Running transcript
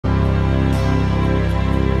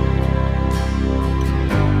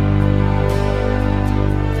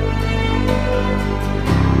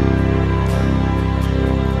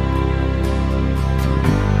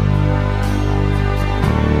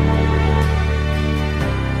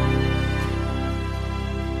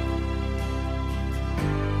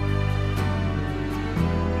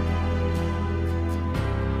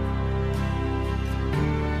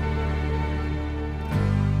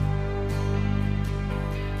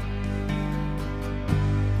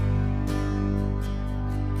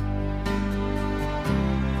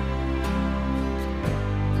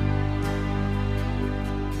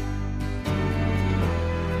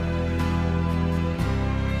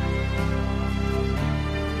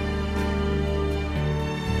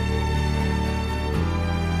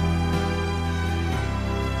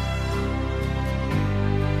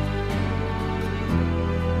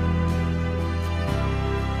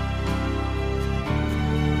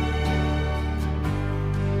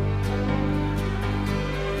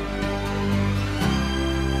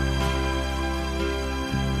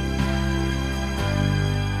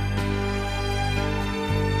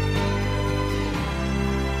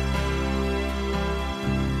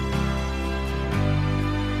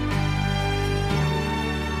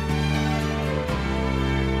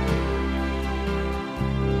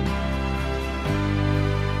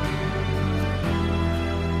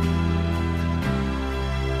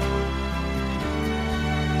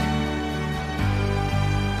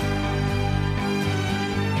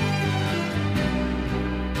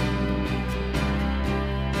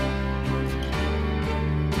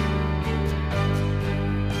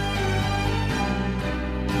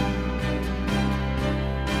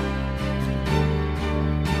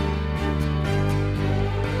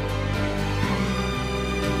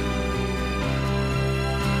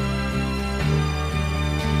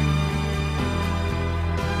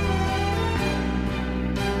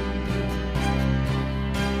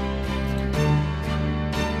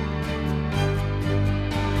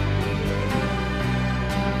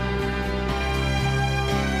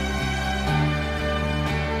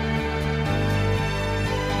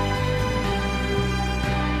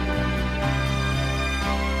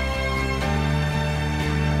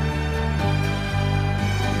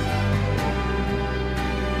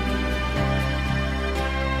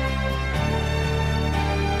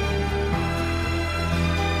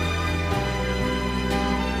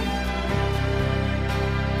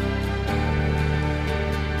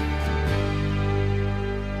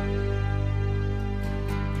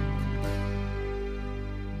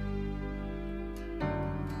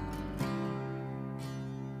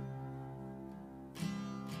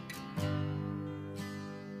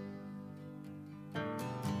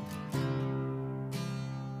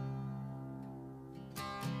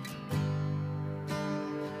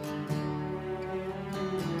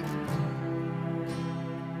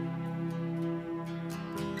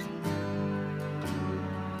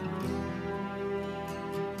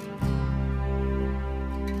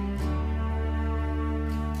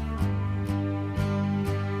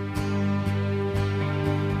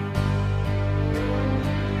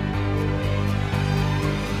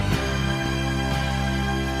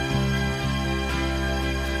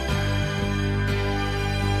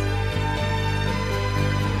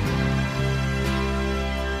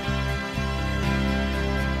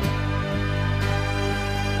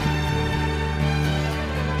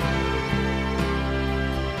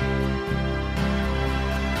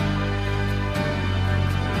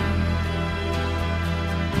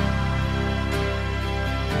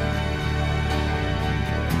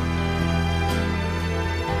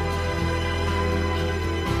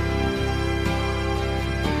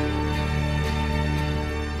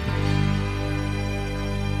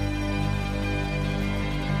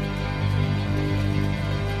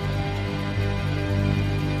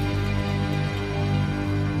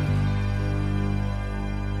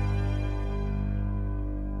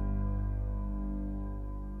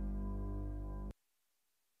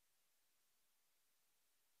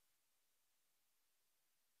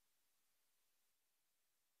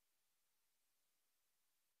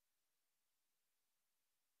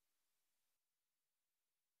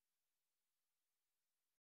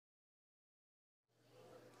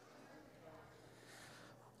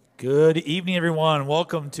Good evening, everyone.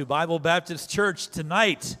 Welcome to Bible Baptist Church.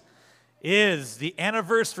 Tonight is the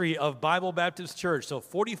anniversary of Bible Baptist Church. So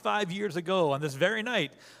 45 years ago on this very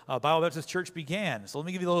night, Bible Baptist Church began. So let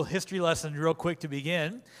me give you a little history lesson real quick to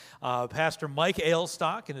begin. Pastor Mike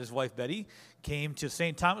Ailstock and his wife Betty came to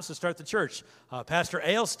St. Thomas to start the church. Pastor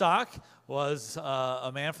Ailstock was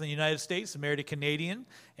a man from the United States, married a Canadian,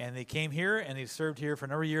 and they came here and they served here for a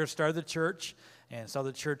number of years, started the church, and saw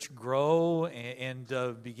the church grow and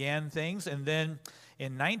began things. And then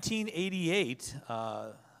in 1988,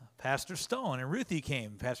 Pastor Stone and Ruthie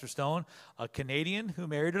came. Pastor Stone, a Canadian who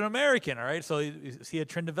married an American, all right? So you see a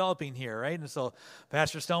trend developing here, right? And so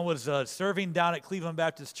Pastor Stone was serving down at Cleveland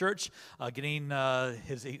Baptist Church, getting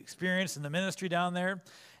his experience in the ministry down there.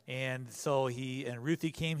 And so he and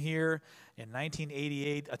Ruthie came here in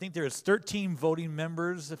 1988. I think there was 13 voting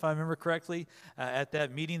members, if I remember correctly, at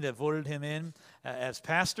that meeting that voted him in as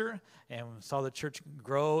pastor, and saw the church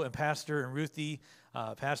grow. And Pastor and Ruthie,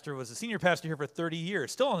 Pastor was a senior pastor here for 30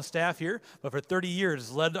 years, still on the staff here, but for 30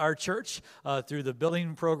 years led our church through the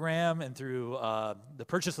building program and through the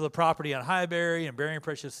purchase of the property on Highbury and Bearing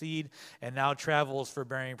Precious Seed, and now travels for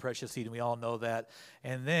Bearing Precious Seed, and we all know that.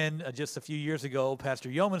 And then just a few years ago, Pastor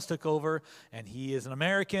Yeomans took over, and he is an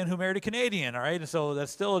American who married a Canadian, all right? And so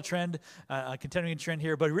that's still a trend, a continuing trend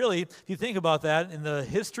here. But really, if you think about that, in the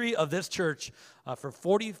history of this church, for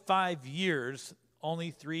 45 years, only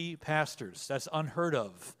 3 pastors. That's unheard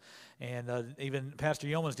of. And even Pastor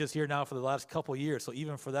Yeomans just here now for the last couple of years. So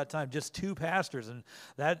even for that time, just 2 pastors. And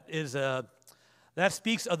that is that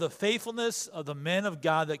speaks of the faithfulness of the men of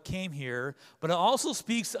God that came here, but it also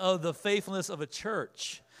speaks of the faithfulness of a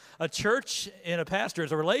church. A church and a pastor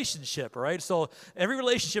is a relationship, right? So every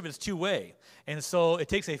relationship is two-way. And so it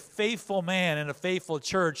takes a faithful man and a faithful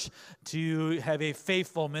church to have a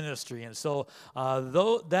faithful ministry. And so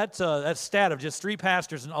that stat of just 3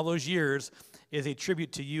 pastors in all those years is a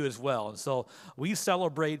tribute to you as well. And so we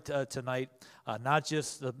celebrate tonight not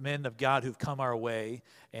just the men of God who've come our way,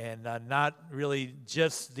 and not really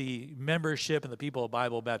just the membership and the people of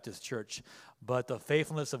Bible Baptist Church, but the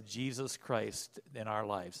faithfulness of Jesus Christ in our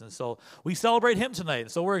lives. And so we celebrate him tonight.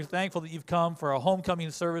 And so we're thankful that you've come for our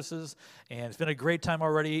homecoming services, and it's been a great time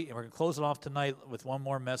already, and we're going to close it off tonight with one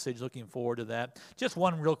more message. Looking forward to that. Just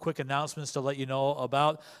one real quick announcement to let you know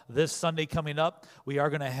about this Sunday coming up. We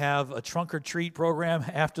are going to have a trunk or treat program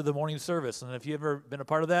after the morning service, and if you've ever been a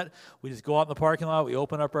part of that, we just go out in the parking lot, we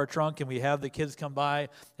open up our trunk, and we have the kids come by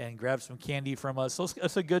and grab some candy from us. So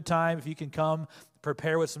it's a good time. If you can come,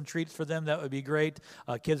 prepare with some treats for them, that would be great.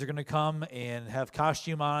 Kids are going to come and have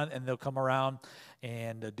costume on, and they'll come around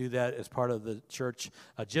and do that as part of the church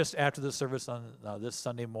just after the service on this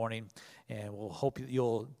Sunday morning. And we'll hope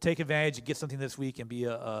you'll take advantage and get something this week and be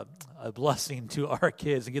a blessing to our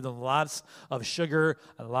kids and give them lots of sugar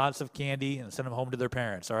and lots of candy and send them home to their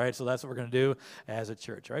parents, all right? So that's what we're going to do as a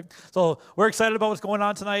church, all right? So we're excited about what's going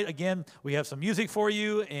on tonight. Again, we have some music for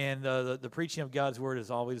you, and the preaching of God's Word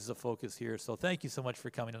is always the focus here. So thank you so much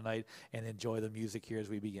for coming tonight, and enjoy the music here as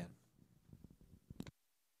we begin.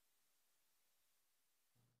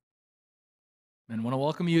 And I want to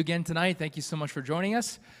welcome you again tonight. Thank you so much for joining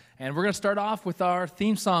us. And we're going to start off with our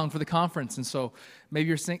theme song for the conference. And so maybe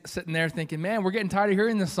you're sitting there thinking, man, we're getting tired of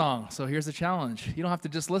hearing this song. So here's the challenge. You don't have to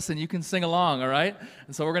just listen. You can sing along, all right?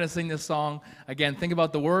 And so we're going to sing this song. Again, think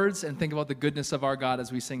about the words and think about the goodness of our God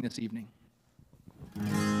as we sing this evening.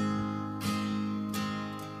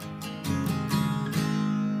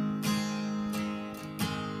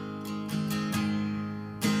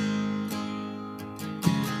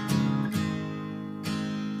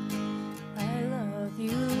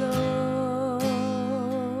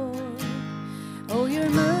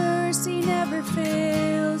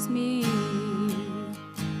 Fails me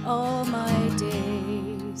all my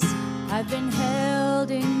days. I've been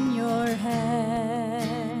held in your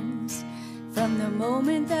hands from the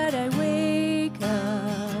moment that I wake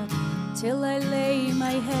up till I lay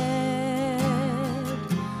my head.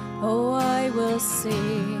 Oh, I will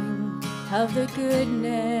sing of the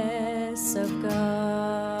goodness of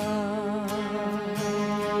God.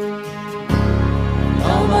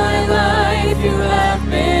 All my life you have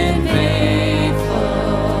been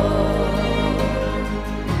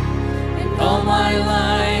all my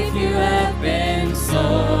life you have been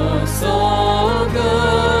so, so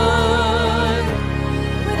good.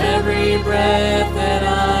 With every breath that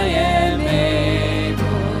I am able,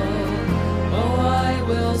 oh, I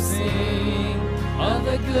will sing of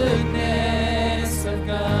the goodness of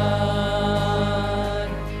God.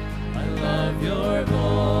 I love your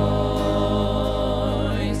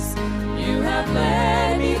voice. You have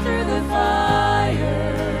led me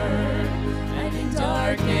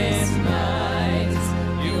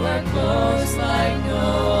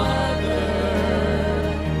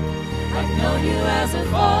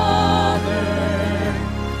Father.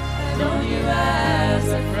 I've known you as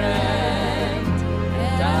a friend,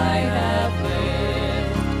 and I have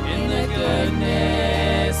lived in the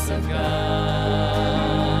goodness of God.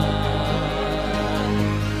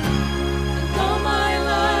 And all my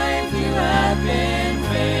life you have been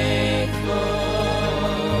faithful.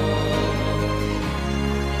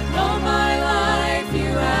 And all my life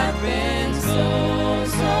you have been so,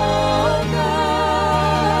 so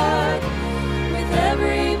good. With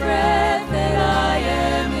every breath that I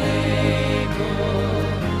am able,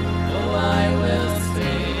 oh, I will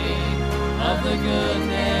sing of the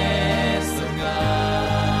goodness of God.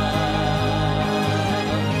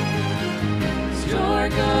 'Cause your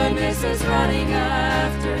goodness is running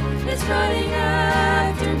after, it's running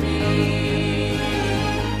after me.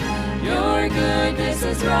 Your goodness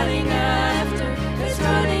is running after, it's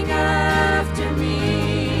running after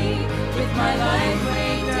me. With my life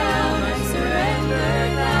laid down, I surrender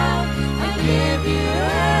now. I give you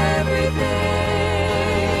everything.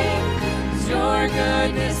 'Cause your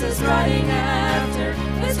goodness is running after,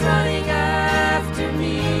 it's running after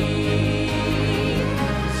me.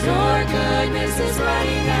 'Cause your goodness is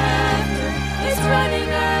running after, it's running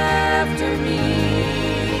after me.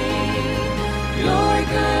 Your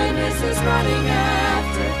goodness is running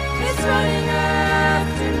after, it's running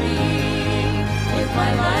after me. With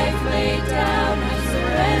my life laid down, I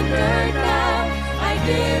surrender now. I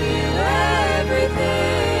give you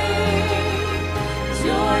everything. 'Cause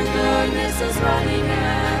your goodness is running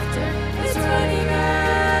after, it's running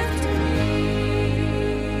after me.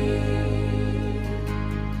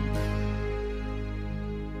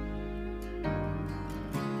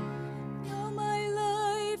 All my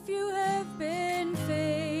life you have been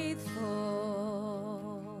faithful,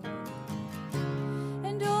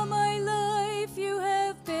 and all my life you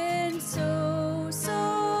have been so,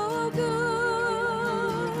 so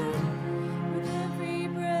good. With every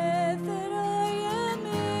breath that I am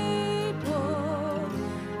able,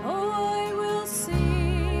 oh, I will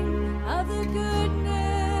sing of the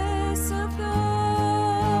goodness of God.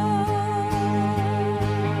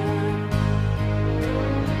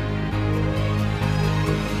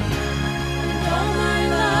 All my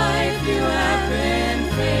life you have been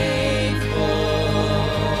faithful,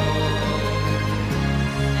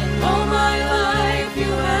 and all my life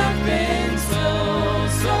you have been so,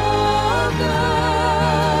 so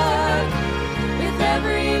good. With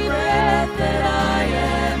every breath that I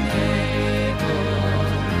am able,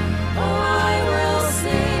 oh, I will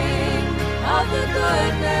sing of the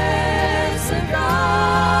goodness of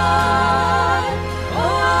God.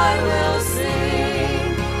 Oh, I will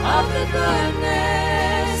sing of the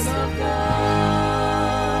goodness of God.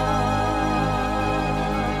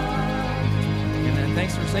 Amen.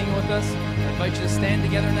 Thanks for singing with us. I invite you to stand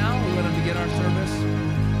together now. We want to begin our service.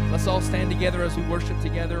 Let's all stand together as we worship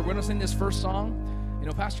together. We're going to sing this first song. You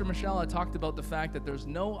know, Pastor Michelle had talked about the fact that there's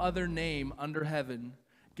no other name under heaven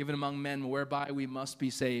given among men whereby we must be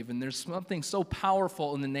saved. And there's something so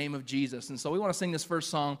powerful in the name of Jesus. And so we want to sing this first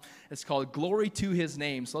song. It's called Glory to His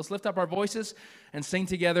Name. So let's lift up our voices and sing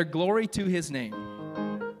together, Glory to His Name.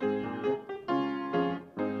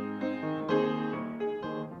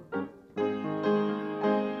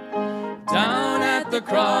 Down at the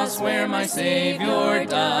cross where my Savior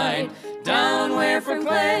died, down where for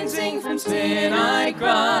cleansing from sin I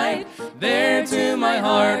cried, there to my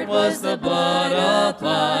heart was the blood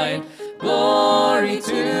applied. Glory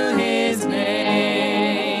to His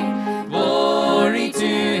name, glory to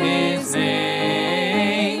His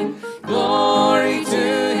name, glory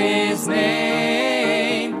to His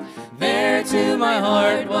name. There to my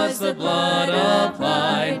heart was the blood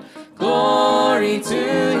applied. Glory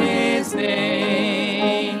to His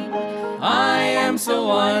name. I am so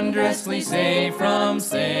wondrously saved from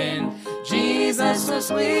sin. Jesus so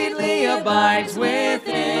sweetly abides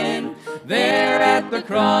within. There at the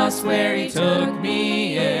cross where He took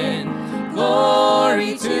me in.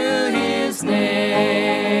 Glory to His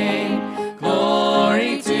name.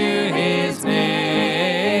 Glory to His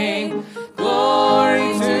name.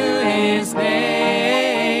 Glory to His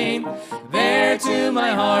name. There to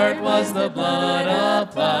my heart was the blood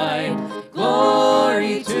applied.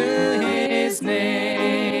 Glory to His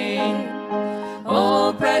name.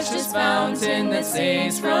 Oh, precious fountain that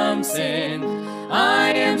saves from sin,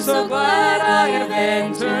 I am so glad I have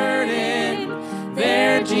entered in.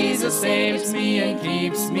 There Jesus saves me and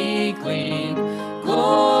keeps me clean.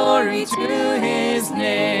 Glory to His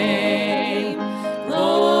name.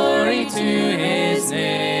 Glory to His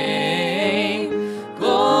name.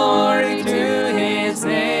 Glory to His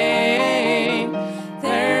name.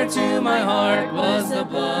 There to my heart was the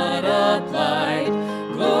blood applied.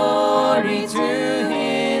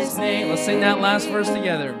 sing that last verse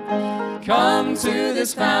together. Come to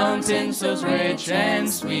this fountain so rich and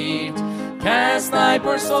sweet. Cast thy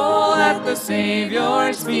poor soul at the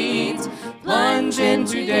Savior's feet. Plunge in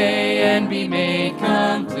today and be made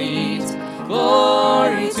complete.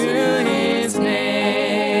 Glory to his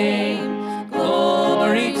name.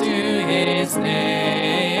 Glory to his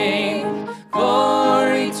name.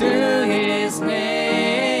 Glory to his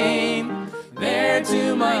name. There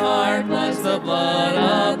to my heart was the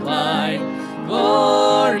blood applied.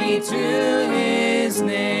 Glory to his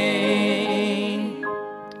name.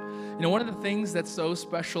 You know, one of the things that's so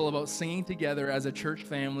special about singing together as a church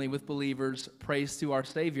family with believers, praise to our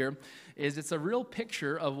Savior, is it's a real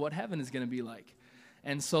picture of what heaven is going to be like.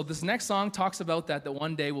 And so this next song talks about that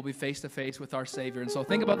one day we'll be face to face with our Savior. And so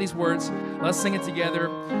think about these words. Let's sing it together.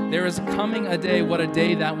 There is coming a day, what a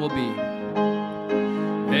day that will be.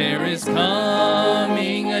 There is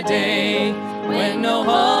coming a day when no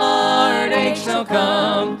heartache shall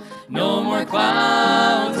come, no more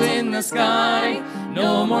clouds in the sky,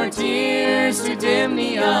 no more tears to dim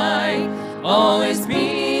the eye. All is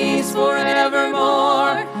peace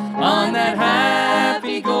forevermore on that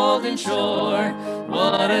happy golden shore.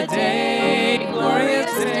 What a day, glorious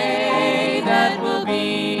day that will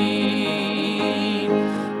be.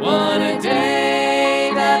 What a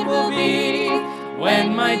day that will be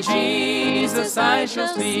when my Jesus I shall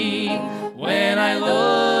see. When I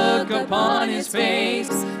look upon his face,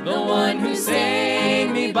 the one who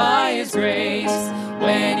saved me by his grace.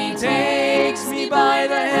 When he takes me by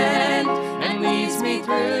the hand and leads me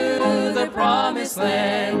through the promised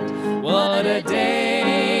land. What a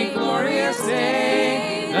day, glorious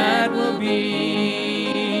day that will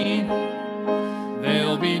be.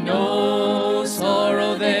 There'll be no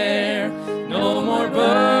sorrow there, no more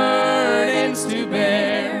burdens to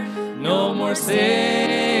bear, no more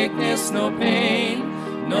sickness, no pain,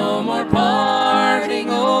 no more parting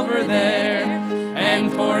over there.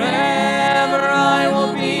 And forever I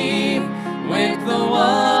will be with the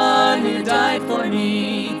one who died for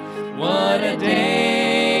me. What a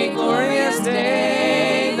day, glorious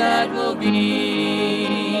day that will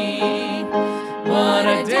be. What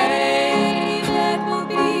a day that will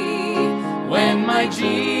be when my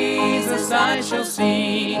Jesus I shall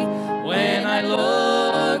see. When I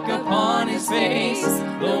look upon his face,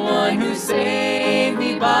 the one who saved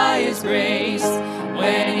me by his grace.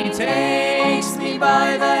 When he takes me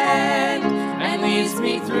by the hand and leads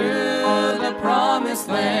me through the promised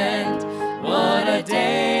land. What a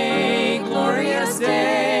day, glorious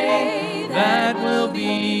day that will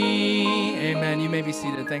be. Amen. You may be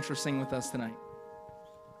seated. Thanks for singing with us tonight.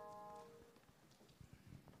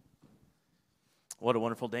 What a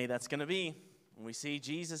wonderful day that's going to be when we see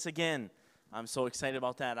Jesus again. I'm so excited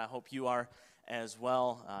about that. I hope you are as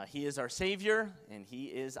well. He is our Savior, and he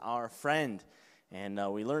is our friend. And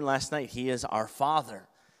we learned last night, he is our Father.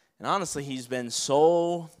 And honestly, he's been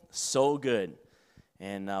so good.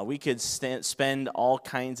 And we could spend all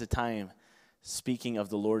kinds of time speaking of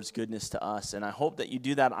the Lord's goodness to us. And I hope that you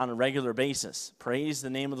do that on a regular basis. Praise the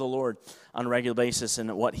name of the Lord on a regular basis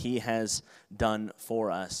and what he has done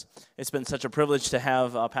for us. It's been such a privilege to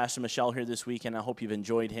have Pastor Michelle here this week, and I hope you've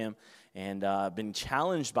enjoyed him and been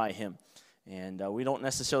challenged by him. And we don't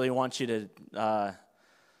necessarily want you to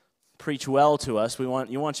preach well to us. We want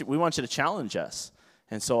you to challenge us.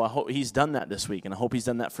 And so I hope he's done that this week, and I hope he's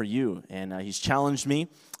done that for you. And he's challenged me.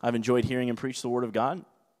 I've enjoyed hearing him preach the Word of God.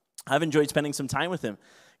 I've enjoyed spending some time with him,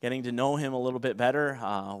 getting to know him a little bit better.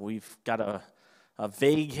 We've got a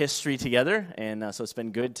vague history together, and so it's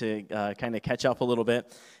been good to kind of catch up a little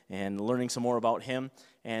bit and learning some more about him.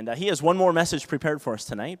 And he has one more message prepared for us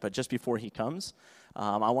tonight, but just before he comes,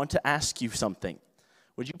 I want to ask you something.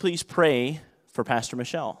 Would you please pray for Pastor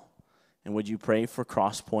Michelle? And would you pray for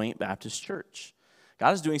Cross Point Baptist Church?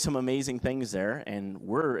 God is doing some amazing things there, and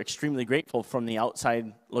we're extremely grateful from the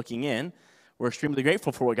outside looking in. We're extremely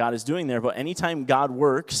grateful for what God is doing there, but anytime God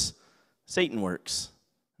works, Satan works,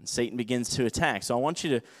 and Satan begins to attack. So I want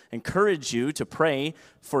you to encourage you to pray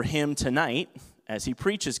for him tonight as he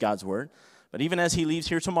preaches God's word, but even as he leaves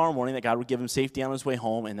here tomorrow morning, that God would give him safety on his way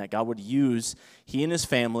home, and that God would use he and his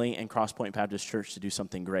family and Cross Point Baptist Church to do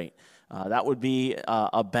something great. That would be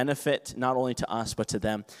a benefit not only to us, but to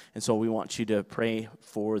them. And so we want you to pray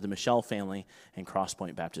for the Michelle family and Cross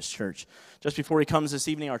Point Baptist Church. Just before he comes this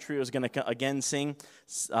evening, our trio is going to again sing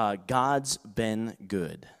God's Been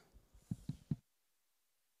Good.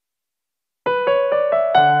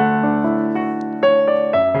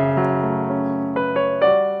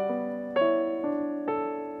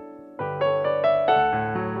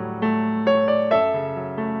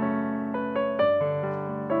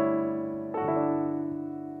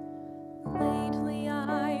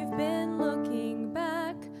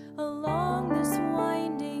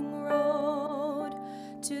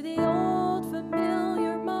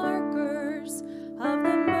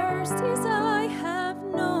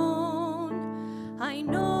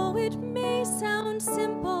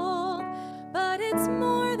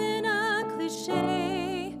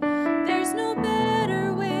 day. There's no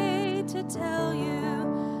better way to tell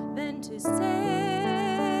you than to say,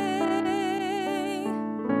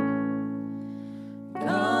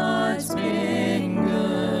 God's been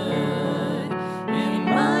good in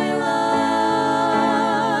my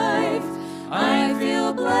life. I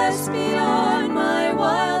feel blessed beyond my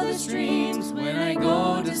wildest dreams when I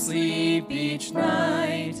go to sleep each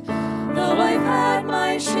night. Though I've had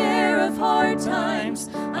my share of hard times,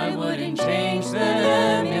 I wouldn't change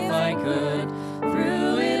them if I could.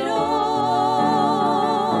 Through it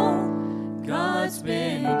all, God's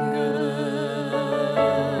been good.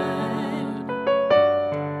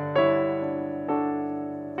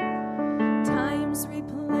 Times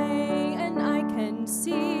replay and I can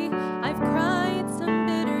see I've cried some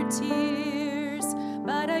bitter tears,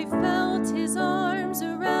 but I felt His arms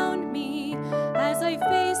around me as I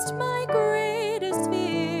faced my greatest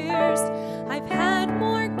fears. I've had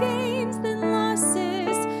more gains than losses,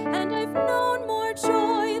 and I've known more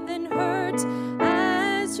joy than hurt,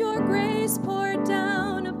 as your grace poured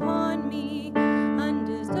down upon me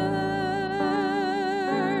undeserved.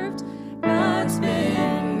 God's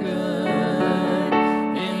been good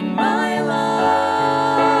in my life.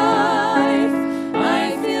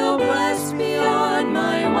 I feel blessed beyond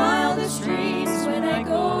my wildest dreams when I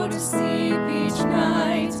go to sleep each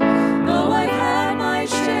night. Though I've had my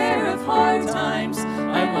share of hard times,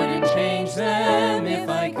 I wouldn't change them if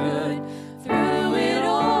I could. Through it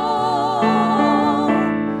all,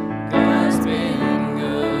 God's been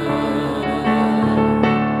good.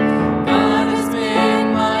 God has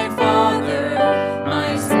been my Father,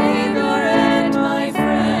 my Savior, and my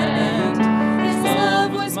friend. His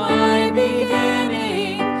love was my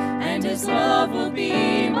beginning, and His love will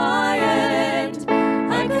be my end.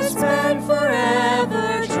 I could spend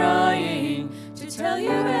forever trying to tell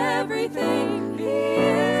you everything He is,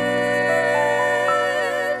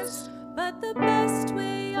 but the best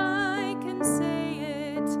way I can say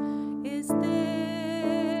it is this: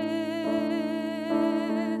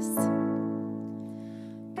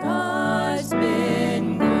 God's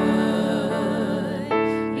been good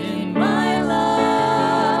in my life.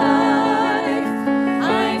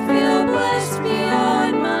 I feel blessed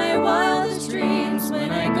beyond my wildest dreams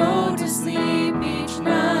when I go to sleep each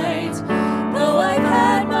night. Though I've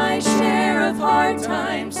had my share of hard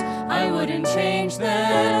times, I wouldn't change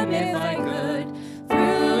them if I could.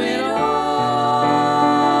 Through it all,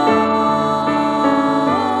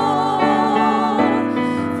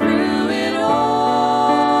 through it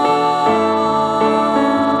all,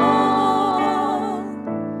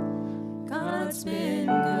 God's been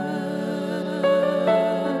good.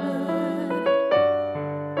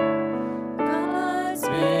 God's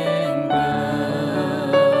been good.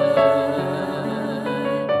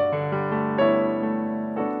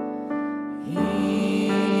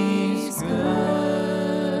 He's good.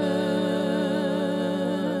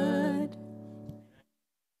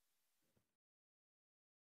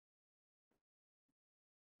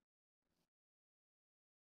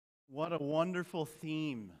 What a wonderful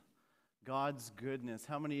theme, God's goodness.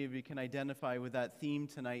 How many of you can identify with that theme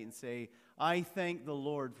tonight and say, I thank the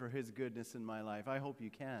Lord for His goodness in my life? I hope you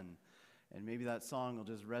can. And maybe that song will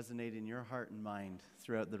just resonate in your heart and mind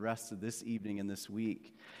throughout the rest of this evening and this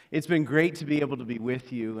week. It's been great to be able to be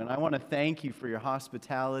with you, and I want to thank you for your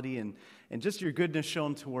hospitality and just your goodness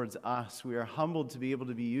shown towards us. We are humbled to be able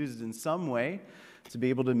to be used in some way, to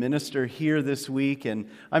be able to minister here this week, and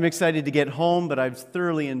I'm excited to get home, but I've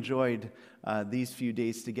thoroughly enjoyed these few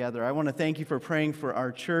days together. I want to thank you for praying for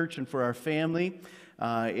our church and for our family.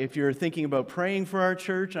 If you're thinking about praying for our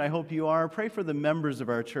church, and I hope you are, pray for the members of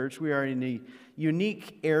our church. We are in a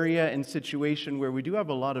unique area and situation where we do have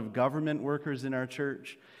a lot of government workers in our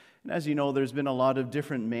church. And as you know, there's been a lot of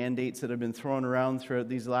different mandates that have been thrown around throughout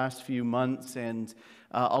these last few months, and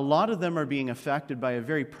a lot of them are being affected by a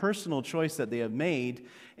very personal choice that they have made,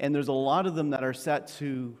 and there's a lot of them that are set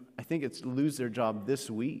to, I think it's lose their job this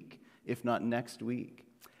week, if not next week.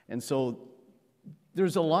 And so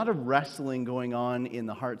there's a lot of wrestling going on in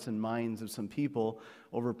the hearts and minds of some people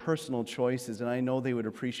over personal choices, and I know they would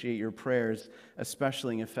appreciate your prayers,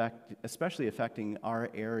 especially affecting our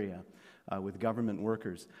area with government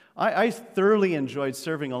workers. I thoroughly enjoyed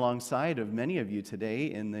serving alongside of many of you today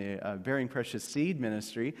in the Bearing Precious Seed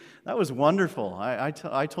ministry. That was wonderful. I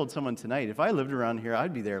told someone tonight, if I lived around here,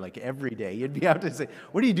 I'd be there like every day. You'd be out to say,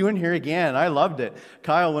 what are you doing here again? I loved it.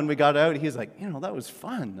 Kyle, when we got out, he was like, that was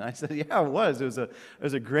fun. I said, yeah, it was. It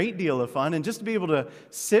was a great deal of fun. And just to be able to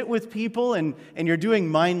sit with people and you're doing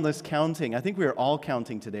doing mindless counting. I think we were all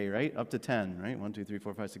counting today, right? Up to 10, right? 1, 2, 3,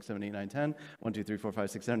 4, 5, 6, 7, 8, 9, 10. 1, 2, 3, 4,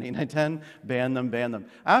 5, 6, 7, 8, 9, 10. Ban them.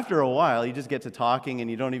 After a while, you just get to talking and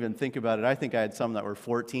you don't even think about it. I think I had some that were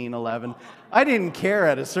 14, 11. I didn't care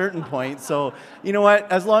at a certain point. So, you know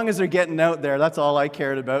what? As long as they're getting out there, that's all I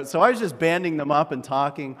cared about. So I was just banding them up and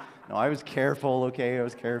talking. No, I was careful, okay? I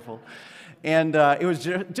was careful. And it was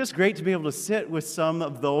just great to be able to sit with some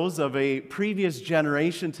of those of a previous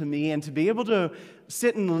generation to me and to be able to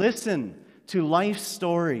sit and listen to life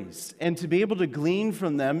stories and to be able to glean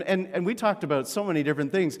from them. And we talked about so many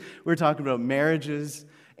different things. We were talking about marriages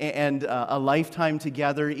and a lifetime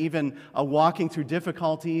together, even walking through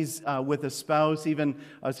difficulties with a spouse. Even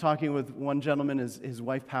I was talking with one gentleman, his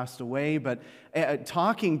wife passed away, but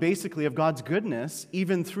talking basically of God's goodness,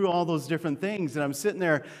 even through all those different things. And I'm sitting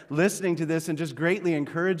there listening to this and just greatly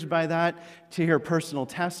encouraged by that, to hear personal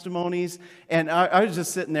testimonies. And I was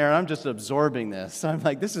just sitting there and I'm just absorbing this. I'm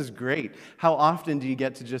like, this is great. How often do you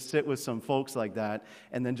get to just sit with some folks like that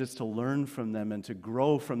and then just to learn from them and to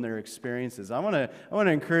grow from their experiences? I want to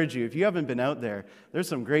encourage you, if you haven't been out there, there's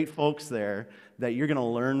some great folks there that you're going to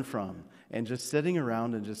learn from. And just sitting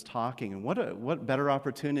around and just talking. And what better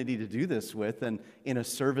opportunity to do this with than in a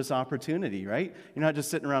service opportunity, right? You're not just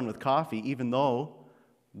sitting around with coffee, even though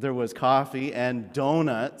there was coffee and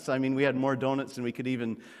donuts. I mean, we had more donuts than we could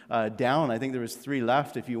even down. I think there was 3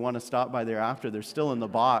 left if you want to stop by there after. They're still in the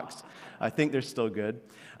box. I think they're still good.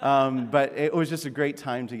 But it was just a great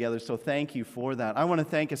time together, so thank you for that. I want to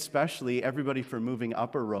thank especially everybody for moving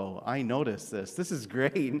up a row. I noticed this. This is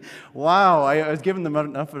great. Wow, I was giving them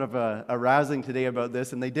enough of a razzing today about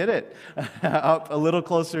this, and they did it up a little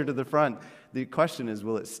closer to the front. The question is,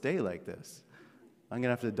 will it stay like this? I'm going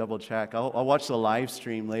to have to double check. I'll watch the live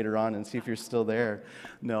stream later on and see if you're still there.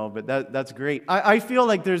 No, but that's great. I feel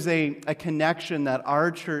like there's a connection that our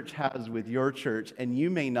church has with your church, and you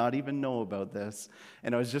may not even know about this.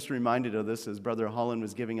 And I was just reminded of this as Brother Holland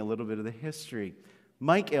was giving a little bit of the history.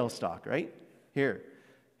 Mike Ailstock, right? Here.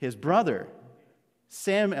 His brother,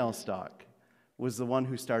 Sam Ailstock, was the one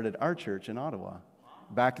who started our church in Ottawa.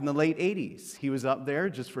 Back in the late 80s. He was up there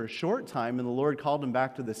just for a short time, and the Lord called him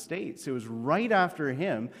back to the States. It was right after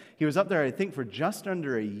him. He was up there, I think, for just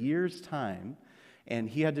under a year's time, and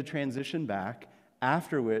he had to transition back,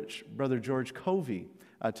 after which Brother George Covey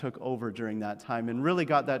took over during that time and really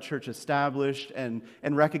got that church established and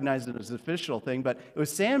recognized it as an official thing. But it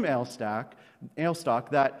was Sam Ailstock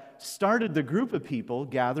that started the group of people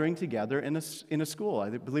gathering together in a school. I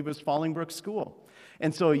believe it was Fallingbrook School.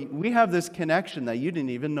 And so we have this connection that you didn't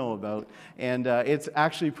even know about, and it's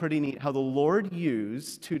actually pretty neat how the Lord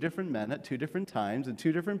used 2 different men at 2 different times in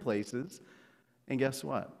 2 different places, and guess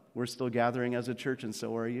what? We're still gathering as a church, and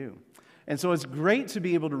so are you. And so it's great to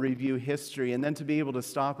be able to review history and then to be able to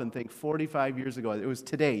stop and think 45 years ago. It was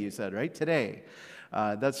today, you said, right? Today.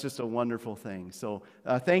 That's just a wonderful thing. So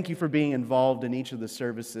thank you for being involved in each of the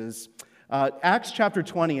services. Acts chapter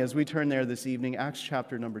 20, as we turn there this evening, Acts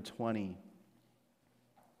chapter number 20.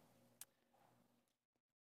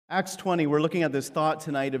 Acts 20, we're looking at this thought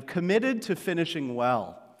tonight of committed to finishing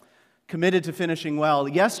well. Committed to finishing well.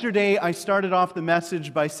 Yesterday, I started off the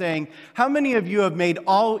message by saying, how many of you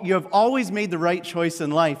have always made the right choice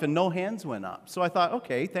in life? And no hands went up. So I thought,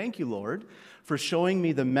 okay, thank you, Lord, for showing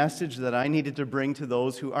me the message that I needed to bring to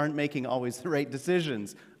those who aren't making always the right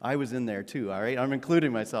decisions. I was in there too, all right? I'm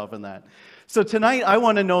including myself in that. So tonight, I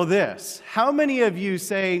want to know this. How many of you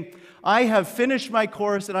say, I have finished my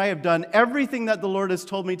course and I have done everything that the Lord has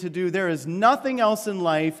told me to do. There is nothing else in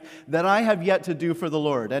life that I have yet to do for the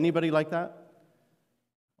Lord. Anybody like that?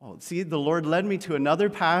 Oh, see, the Lord led me to another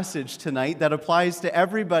passage tonight that applies to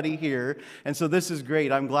everybody here. And so this is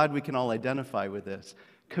great. I'm glad we can all identify with this.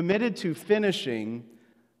 Committed to finishing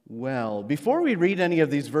well. Before we read any of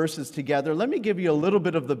these verses together, let me give you a little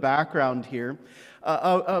bit of the background here.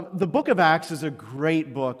 The book of Acts is a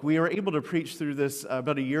great book. We were able to preach through this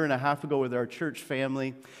about a year and a half ago with our church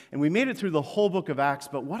family, and we made it through the whole book of Acts,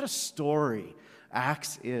 but what a story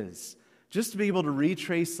Acts is. Just to be able to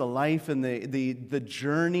retrace the life and the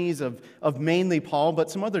journeys of mainly Paul,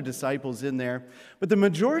 but some other disciples in there. But the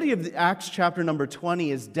majority of the Acts chapter number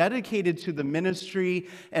 20 is dedicated to the ministry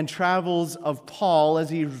and travels of Paul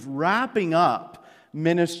as he's wrapping up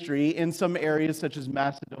ministry in some areas such as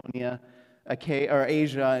Macedonia,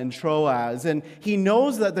 Asia, and Troas. And he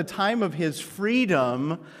knows that the time of his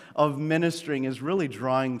freedom of ministering is really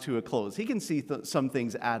drawing to a close. He can see some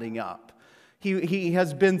things adding up. He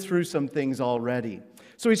has been through some things already.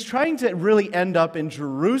 So he's trying to really end up in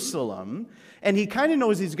Jerusalem, and he kind of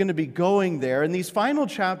knows he's going to be going there. And these final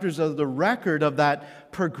chapters are the record of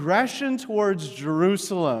that progression towards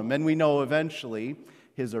Jerusalem. And we know eventually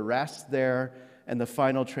his arrest there, and the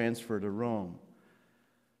final transfer to Rome.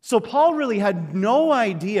 So Paul really had no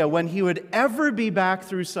idea when he would ever be back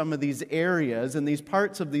through some of these areas and these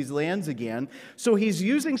parts of these lands again. So he's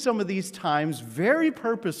using some of these times very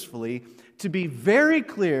purposefully to be very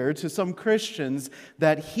clear to some Christians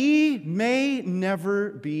that he may never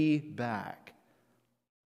be back.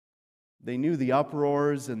 They knew the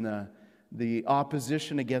uproars and the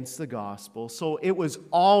opposition against the gospel, so it was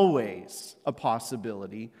always a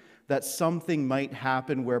possibility that something might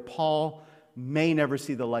happen where Paul may never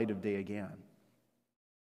see the light of day again.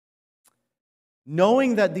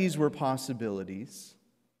 Knowing that these were possibilities,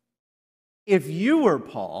 if you were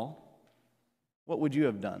Paul, what would you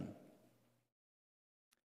have done?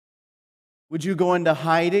 Would you go into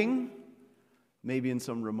hiding, maybe in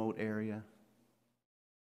some remote area?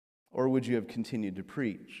 Or would you have continued to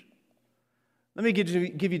preach? Let me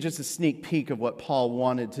give you just a sneak peek of what Paul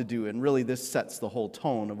wanted to do, and really this sets the whole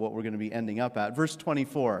tone of what we're going to be ending up at. Verse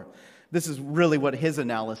 24. This is really what his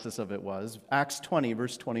analysis of it was. Acts 20,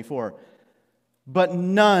 verse 24. But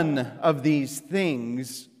none of these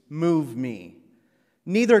things move me.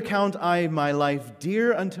 Neither count I my life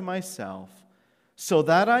dear unto myself, so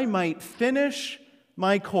that I might finish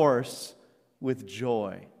my course with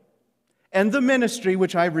joy. And the ministry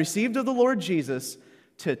which I have received of the Lord Jesus,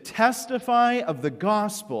 to testify of the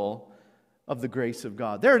gospel of the grace of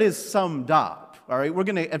God. There it is summed up. All right, we're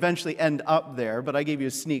going to eventually end up there, but I gave you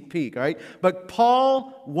a sneak peek, all right? But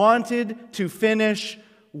Paul wanted to finish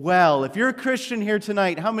well. If you're a Christian here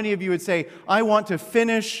tonight, how many of you would say, I want to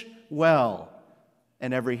finish well?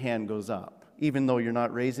 And every hand goes up. Even though you're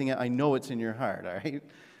not raising it, I know it's in your heart, all right?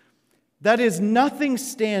 That is nothing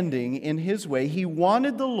standing in his way. He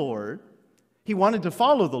wanted the Lord, he wanted to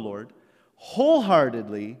follow the Lord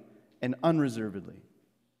wholeheartedly and unreservedly.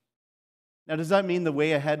 Now, does that mean the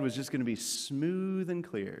way ahead was just going to be smooth and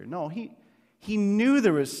clear? No, he knew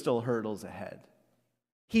there was still hurdles ahead.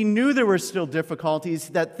 He knew there were still difficulties,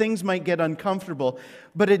 that things might get uncomfortable,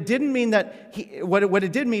 but it didn't mean that what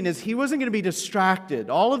it did mean is he wasn't going to be distracted.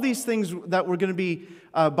 All of these things that were going to be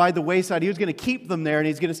by the wayside, he was going to keep them there, and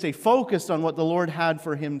he's going to stay focused on what the Lord had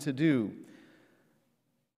for him to do.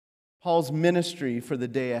 Paul's ministry for the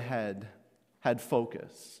day ahead had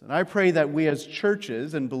focus. And I pray that we as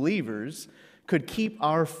churches and believers could keep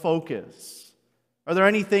our focus. Are there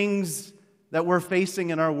any things that we're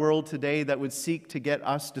facing in our world today that would seek to get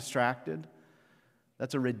us distracted?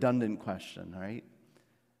 That's a redundant question, right?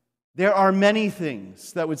 There are many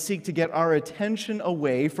things that would seek to get our attention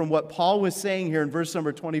away from what Paul was saying here in verse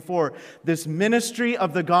number 24, this ministry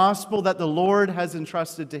of the gospel that the Lord has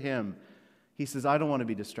entrusted to him. He says, I don't want to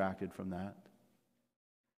be distracted from that.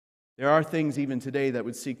 There are things even today that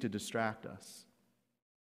would seek to distract us.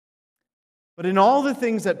 But in all the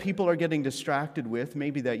things that people are getting distracted with,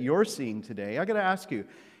 maybe that you're seeing today, I got to ask you,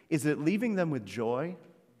 is it leaving them with joy?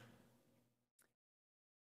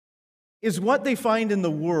 Is what they find in the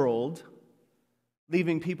world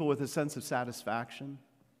leaving people with a sense of satisfaction?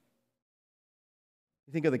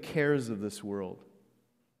 You think of the cares of this world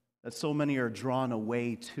that so many are drawn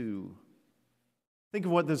away to. Think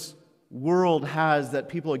of what this world has that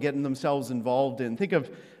people are getting themselves involved in. Think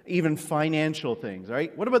of even financial things,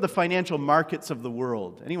 right? What about the financial markets of the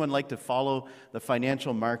world? Anyone like to follow the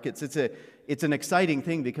financial markets? It's an exciting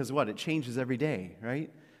thing because what? It changes every day,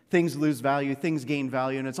 right? Things lose value, things gain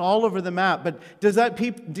value, and it's all over the map. But does that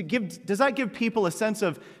give people a sense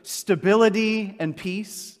of stability and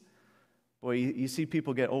peace? Boy, you see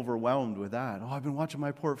people get overwhelmed with that. Oh, I've been watching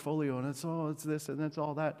my portfolio, and it's this and it's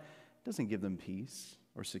all that. It doesn't give them peace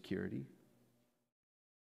or security.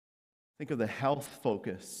 Think of the health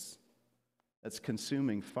focus that's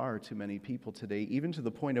consuming far too many people today, even to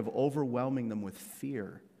the point of overwhelming them with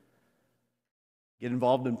fear. Get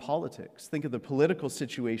involved in politics. Think of the political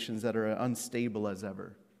situations that are unstable as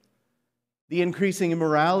ever. The increasing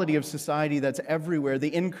immorality of society that's everywhere.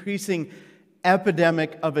 The increasing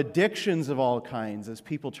epidemic of addictions of all kinds as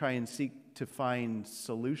people try and seek to find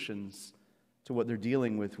solutions to what they're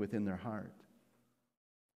dealing with within their heart.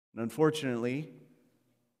 And unfortunately,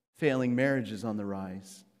 failing marriage is on the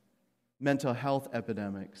rise. Mental health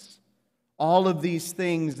epidemics. All of these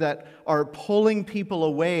things that are pulling people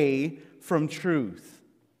away from truth.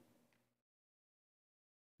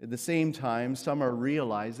 At the same time, some are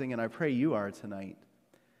realizing, and I pray you are tonight,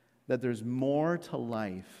 that there's more to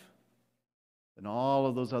life than all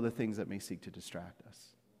of those other things that may seek to distract us.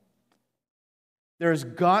 There's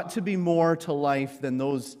got to be more to life than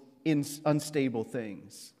those unstable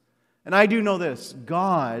things. And I do know this,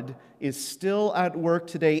 God is still at work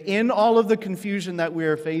today in all of the confusion that we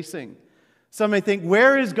are facing. Some may think,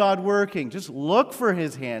 where is God working? Just look for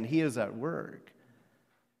his hand. He is at work.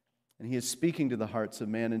 And he is speaking to the hearts of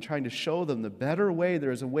men and trying to show them the better way.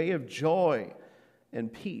 There is a way of joy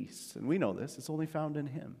and peace. And we know this. It's only found in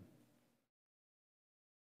him.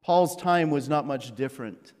 Paul's time was not much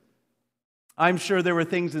different. I'm sure there were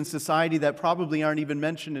things in society that probably aren't even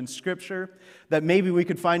mentioned in Scripture, that maybe we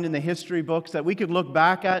could find in the history books, that we could look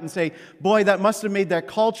back at and say, boy, that must have made that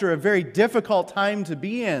culture a very difficult time to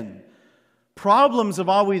be in. Problems have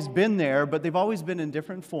always been there, but they've always been in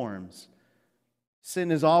different forms.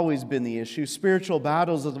 Sin has always been the issue. Spiritual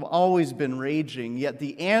battles have always been raging, yet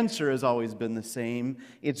the answer has always been the same.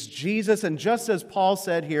 It's Jesus, and just as Paul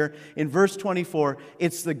said here in verse 24,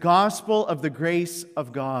 it's the gospel of the grace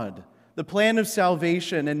of God, the plan of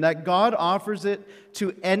salvation, and that God offers it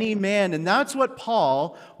to any man. And that's what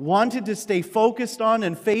Paul wanted to stay focused on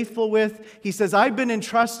and faithful with. He says, I've been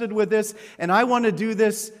entrusted with this, and I want to do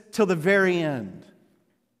this till the very end.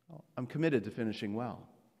 I'm committed to finishing well.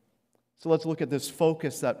 So let's look at this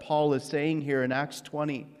focus that Paul is saying here in Acts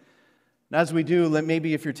 20. And as we do,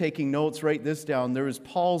 maybe if you're taking notes, write this down. There is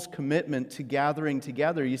Paul's commitment to gathering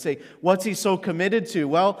together. You say, what's he so committed to?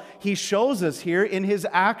 Well, he shows us here in his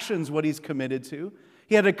actions what he's committed to.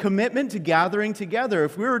 He had a commitment to gathering together.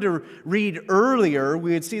 If we were to read earlier,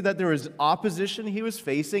 we would see that there was opposition he was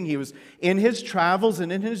facing. He was in his travels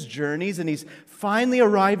and in his journeys, and he's finally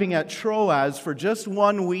arriving at Troas for just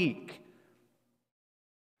 1 week.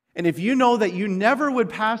 And if you know that you never would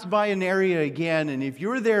pass by an area again, and if you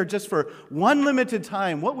were there just for one limited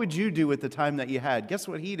time, what would you do with the time that you had? Guess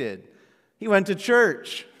what he did? He went to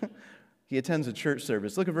church. He attends a church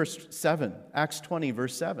service. Look at verse 7, Acts 20,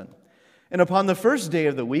 verse 7. And upon the first day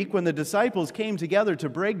of the week, when the disciples came together to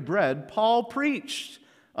break bread, Paul preached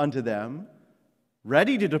unto them,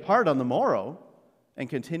 ready to depart on the morrow, and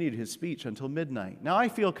continued his speech until midnight. Now I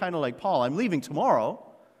feel kind of like Paul. I'm leaving tomorrow.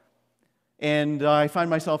 And I find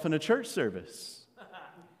myself in a church service.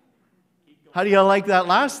 How do you like that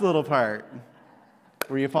last little part?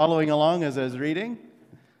 Were you following along as I was reading?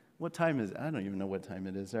 What time is it? I don't even know what time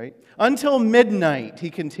it is, right? Until midnight, he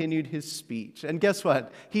continued his speech. And guess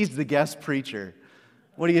what? He's the guest preacher.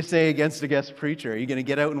 What do you say against a guest preacher? Are you going to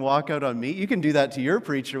get out and walk out on me? You can do that to your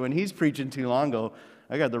preacher when he's preaching too long. Go,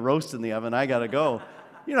 I got the roast in the oven. I got to go.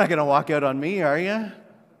 You're not going to walk out on me, are you?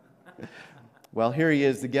 Well, here he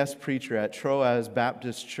is, the guest preacher at Troas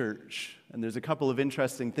Baptist Church. And there's a couple of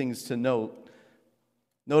interesting things to note.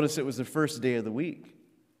 Notice it was the first day of the week.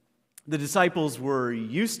 The disciples were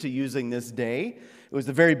used to using this day. It was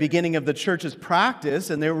the very beginning of the church's practice,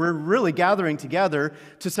 and they were really gathering together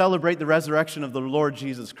to celebrate the resurrection of the Lord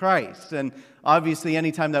Jesus Christ. And obviously,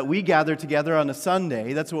 anytime that we gather together on a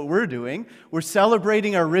Sunday, that's what we're doing. We're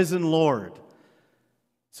celebrating our risen Lord.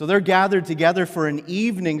 So they're gathered together for an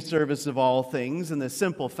evening service of all things, and the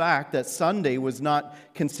simple fact that Sunday was not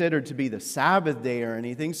considered to be the Sabbath day or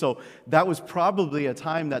anything, so that was probably a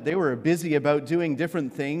time that they were busy about doing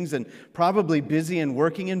different things and probably busy in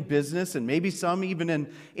working in business and maybe some even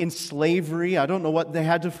in slavery. I don't know what they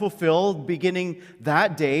had to fulfill beginning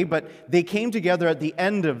that day, but they came together at the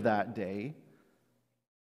end of that day.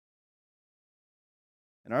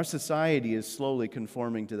 And our society is slowly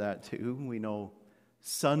conforming to that too. We know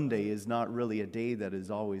Sunday is not really a day that is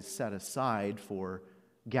always set aside for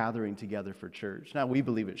gathering together for church. Now, we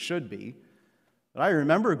believe it should be, but I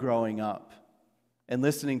remember growing up and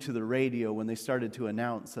listening to the radio when they started to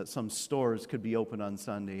announce that some stores could be open on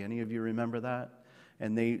Sunday. Any of you remember that?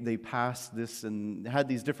 And they passed this and had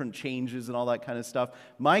these different changes and all that kind of stuff.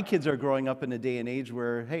 My kids are growing up in a day and age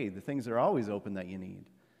where, hey, the things are always open that you need.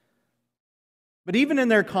 But even in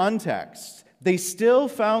their context, they still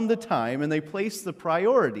found the time and they placed the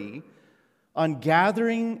priority on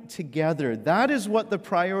gathering together. That is what the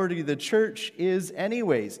priority of the church is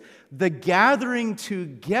anyways. The gathering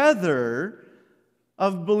together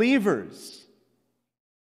of believers.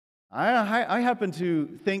 I happen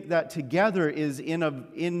to think that together is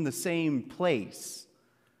in the same place.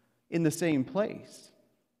 In the same place.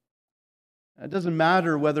 It doesn't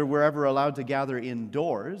matter whether we're ever allowed to gather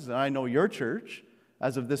indoors. And I know your church,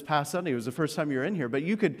 as of this past Sunday, it was the first time you were in here, but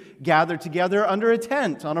you could gather together under a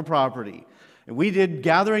tent on a property. And we did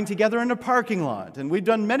gathering together in a parking lot. And we've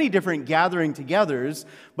done many different gathering togethers,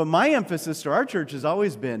 but my emphasis to our church has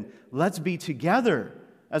always been, let's be together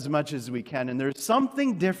as much as we can. And there's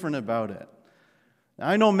something different about it. Now,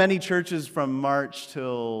 I know many churches from March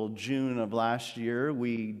till June of last year,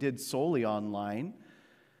 we did solely online.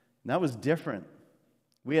 And that was different.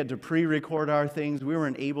 We had to pre-record our things. We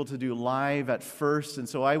weren't able to do live at first, and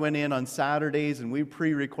so I went in on Saturdays and we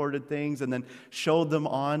pre-recorded things and then showed them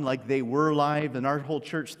on like they were live, and our whole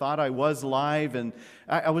church thought I was live, and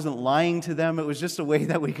I wasn't lying to them. It was just a way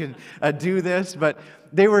that we could do this, but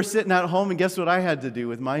they were sitting at home, and guess what I had to do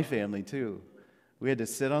with my family too? We had to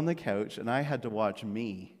sit on the couch, and I had to watch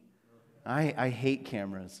me. I hate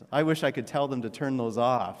cameras. I wish I could tell them to turn those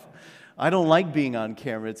off. I don't like being on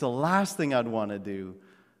camera. It's the last thing I'd want to do.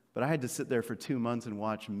 But I had to sit there for 2 months and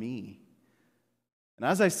watch me. And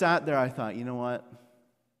as I sat there, I thought, you know what?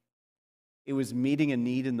 It was meeting a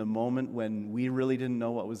need in the moment when we really didn't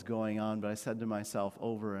know what was going on, but I said to myself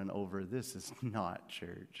over and over, this is not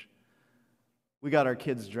church. We got our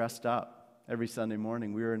kids dressed up every Sunday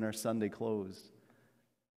morning. We were in our Sunday clothes,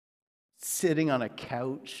 sitting on a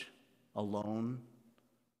couch alone.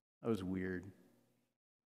 That was weird.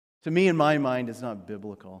 To me, in my mind, it's not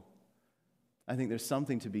biblical. I think there's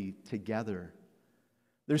something to be together.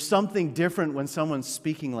 There's something different when someone's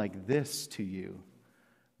speaking like this to you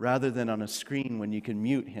rather than on a screen when you can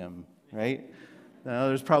mute him, right? Now,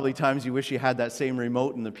 there's probably times you wish you had that same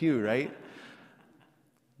remote in the pew, right?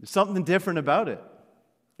 There's something different about it.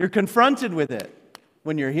 You're confronted with it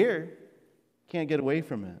when you're here. Can't get away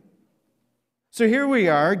from it. So here we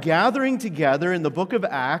are gathering together in the book of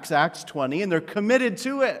Acts, Acts 20, and they're committed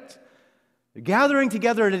to it. They're gathering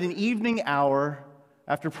together at an evening hour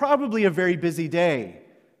after probably a very busy day.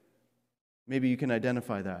 Maybe you can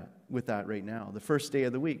identify that with that right now, the first day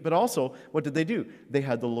of the week. But also, what did they do? They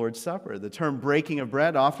had the Lord's Supper. The term breaking of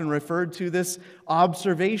bread often referred to this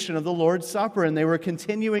observation of the Lord's Supper, and they were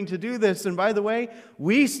continuing to do this. And by the way,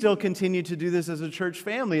 we still continue to do this as a church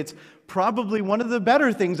family. It's probably one of the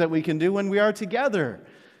better things that we can do when we are together.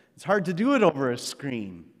 It's hard to do it over a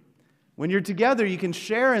screen. When you're together, you can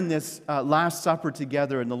share in this Last Supper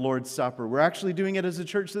together in the Lord's Supper. We're actually doing it as a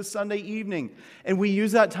church this Sunday evening. And we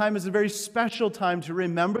use that time as a very special time to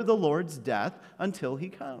remember the Lord's death until He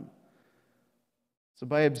comes. So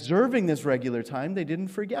by observing this regular time, they didn't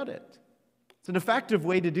forget it. It's an effective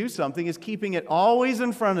way to do something is keeping it always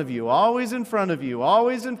in front of you, always in front of you,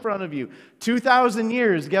 always in front of you. 2,000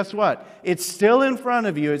 years, guess what? It's still in front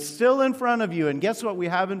of you. It's still in front of you. And guess what we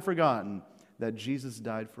haven't forgotten? That Jesus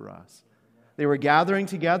died for us. They were gathering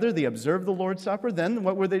together. They observed the Lord's Supper. Then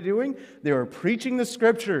what were they doing? They were preaching the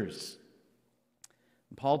Scriptures.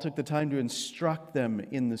 And Paul took the time to instruct them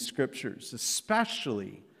in the Scriptures,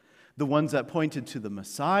 especially the ones that pointed to the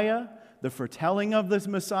Messiah, the foretelling of this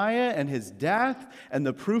Messiah and His death, and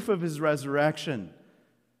the proof of His resurrection.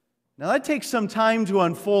 Now that takes some time to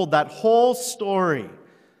unfold that whole story.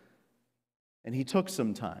 And he took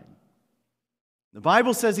some time. The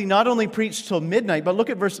Bible says he not only preached till midnight, but look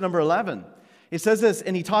at verse number 11. It says this,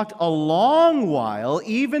 and he talked a long while,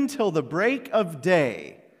 even till the break of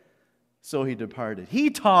day. So he departed. He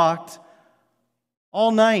talked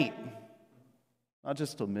all night, not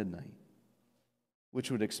just till midnight,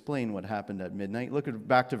 which would explain what happened at midnight. Look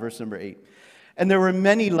back to verse number 8. And there were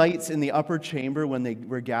many lights in the upper chamber when they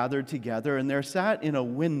were gathered together, and there sat in a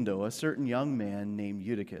window a certain young man named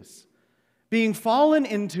Eutychus, being fallen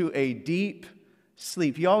into a deep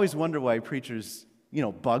sleep. You always wonder why preachers,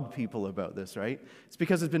 bug people about this, right? It's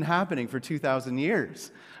because it's been happening for 2,000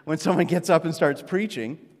 years. When someone gets up and starts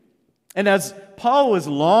preaching, and as Paul was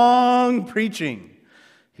long preaching,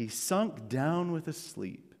 he sunk down with a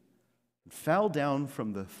sleep and fell down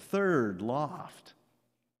from the third loft.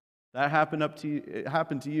 That happened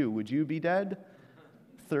to you. Would you be dead?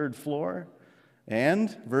 Third floor.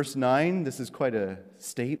 And verse 9, this is quite a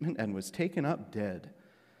statement, and was taken up dead.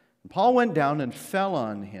 And Paul went down and fell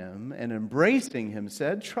on him, and embracing him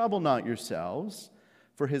said, "Trouble not yourselves,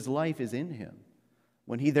 for his life is in him."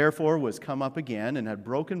 When he therefore was come up again, and had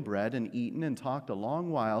broken bread, and eaten, and talked a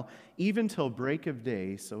long while, even till break of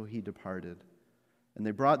day, so he departed. And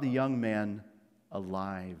they brought the young man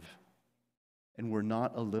alive, and were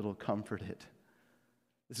not a little comforted.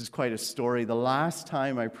 This is quite a story. The last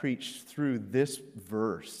time I preached through this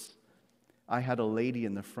verse, I had a lady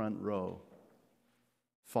in the front row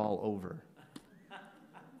fall over,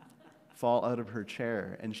 fall out of her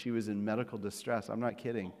chair, and she was in medical distress. I'm not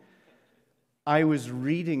kidding. I was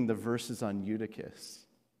reading the verses on Eutychus,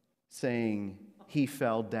 saying he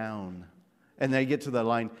fell down. And then I get to the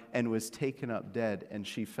line, and was taken up dead, and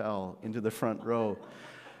she fell into the front row.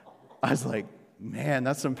 I was like, man,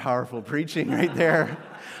 that's some powerful preaching right there.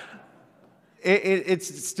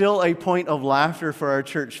 It's still a point of laughter for our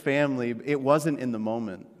church family. It wasn't in the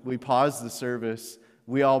moment. We paused the service.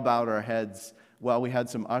 We all bowed our heads while we had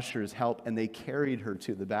some ushers help, and they carried her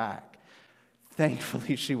to the back.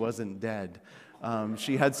 Thankfully, she wasn't dead.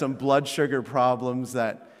 She had some blood sugar problems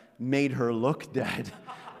that made her look dead.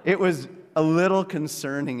 It was a little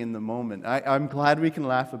concerning in the moment. I'm glad we can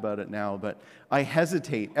laugh about it now, but I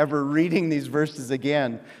hesitate ever reading these verses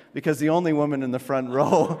again because the only woman in the front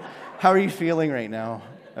row. How are you feeling right now?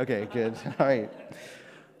 Okay, good. All right.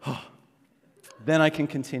 Then I can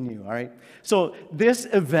continue, all right? So this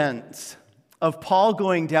event of Paul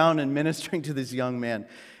going down and ministering to this young man,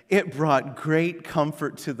 it brought great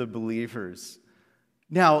comfort to the believers.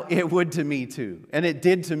 Now, it would to me too, and it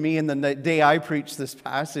did to me in the day I preached this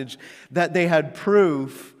passage, that they had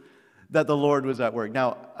proof that the Lord was at work.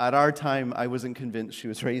 Now, at our time, I wasn't convinced she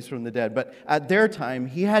was raised from the dead, but at their time,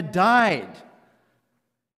 he had died.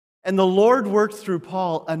 And the Lord worked through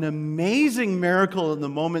Paul an amazing miracle in the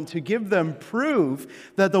moment to give them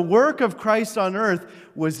proof that the work of Christ on earth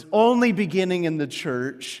was only beginning in the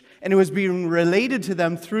church, and it was being related to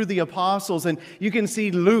them through the apostles. And you can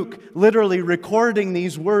see Luke literally recording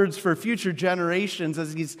these words for future generations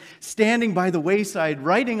as he's standing by the wayside,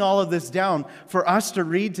 writing all of this down for us to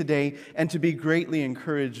read today and to be greatly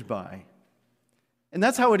encouraged by. And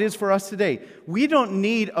that's how it is for us today. We don't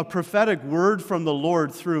need a prophetic word from the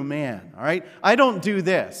Lord through man, all right? I don't do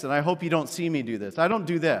this, and I hope you don't see me do this. I don't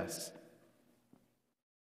do this.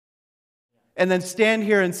 And then stand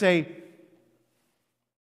here and say,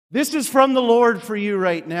 this is from the Lord for you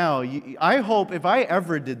right now. I hope if I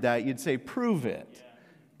ever did that, you'd say, prove it.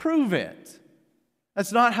 Prove it.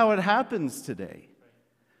 That's not how it happens today.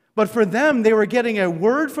 But for them, they were getting a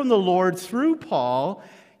word from the Lord through Paul,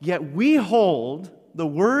 yet we hold the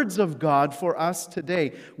words of God for us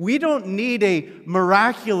today. We don't need a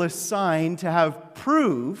miraculous sign to have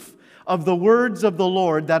proof of the words of the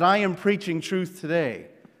Lord that I am preaching truth today.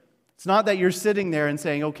 It's not that you're sitting there and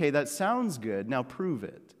saying, okay, that sounds good, now prove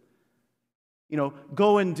it. You know,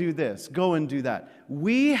 go and do this, go and do that.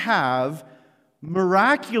 We have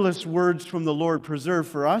miraculous words from the Lord preserved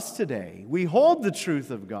for us today. We hold the truth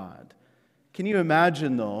of God. Can you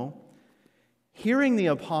imagine, though, hearing the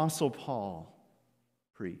Apostle Paul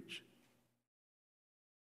preach?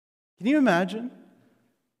 Can you imagine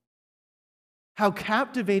how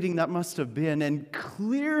captivating that must have been, and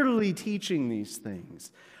clearly teaching these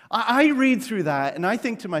things? I read through that and I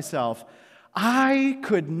think to myself, I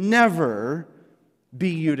could never be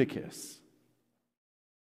Eutychus.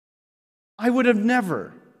 I would have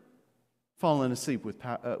never fallen asleep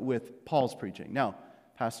with Paul's preaching. Now,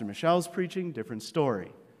 Pastor Michelle's preaching, different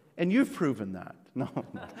story. And you've proven that.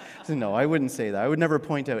 No, I wouldn't say that. I would never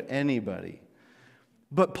point out anybody.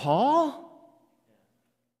 But Paul?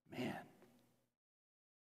 Man.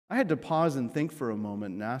 I had to pause and think for a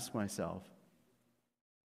moment and ask myself,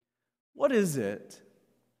 what is it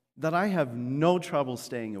that I have no trouble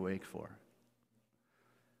staying awake for?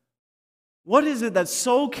 What is it that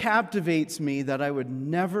so captivates me that I would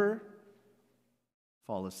never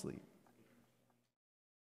fall asleep?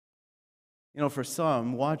 You know, for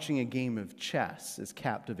some, watching a game of chess is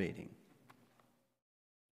captivating.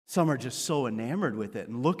 Some are just so enamored with it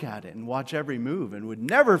and look at it and watch every move and would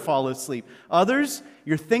never fall asleep. Others,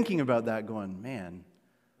 you're thinking about that going, man,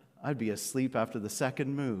 I'd be asleep after the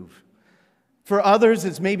second move. For others,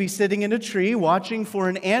 it's maybe sitting in a tree watching for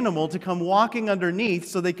an animal to come walking underneath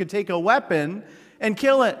so they could take a weapon and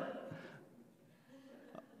kill it.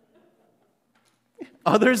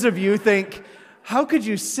 Others of you think, how could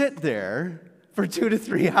you sit there for 2 to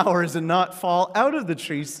 3 hours and not fall out of the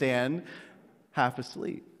tree stand half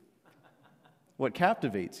asleep? What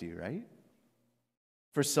captivates you, right?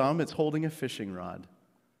 For some, it's holding a fishing rod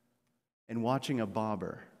and watching a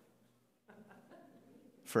bobber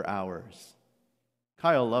for hours.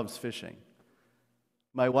 Kyle loves fishing.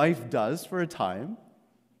 My wife does for a time,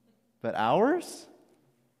 but hours?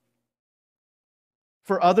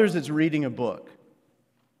 For others, it's reading a book.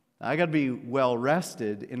 I got to be well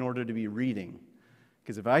rested in order to be reading.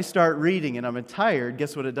 Because if I start reading and I'm tired,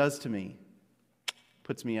 guess what it does to me?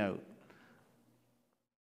 Puts me out.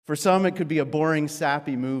 For some, it could be a boring,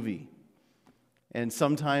 sappy movie. And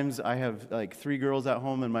sometimes I have like 3 girls at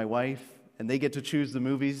home and my wife, and they get to choose the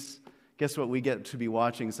movies. Guess what we get to be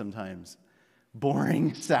watching sometimes?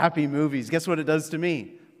 Boring, sappy movies. Guess what it does to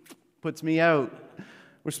me? Puts me out.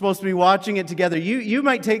 We're supposed to be watching it together. You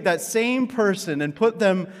might take that same person and put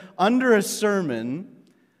them under a sermon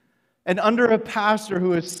and under a pastor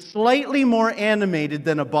who is slightly more animated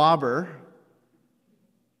than a bobber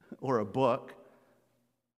or a book,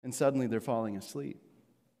 and suddenly they're falling asleep.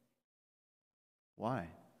 Why?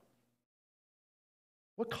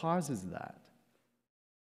 What causes that?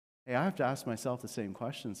 Hey, I have to ask myself the same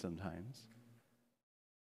question sometimes.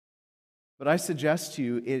 But I suggest to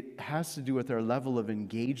you, it has to do with our level of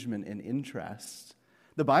engagement and interest.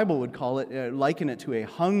 The Bible would call it, liken it to a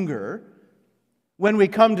hunger. When we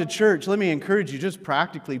come to church, let me encourage you, just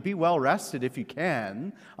practically, be well rested if you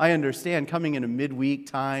can. I understand coming in a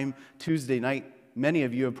midweek time, Tuesday night, many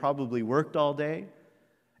of you have probably worked all day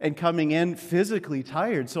and coming in physically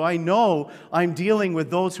tired. So I know I'm dealing with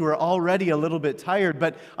those who are already a little bit tired,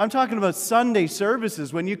 but I'm talking about Sunday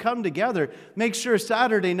services. When you come together, make sure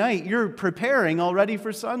Saturday night you're preparing already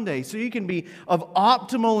for Sunday so you can be of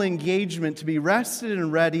optimal engagement, to be rested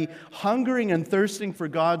and ready, hungering and thirsting for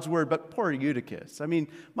God's word. But poor Eutychus, I mean,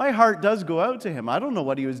 my heart does go out to him. I don't know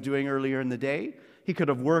what he was doing earlier in the day. He could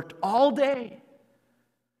have worked all day.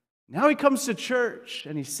 Now he comes to church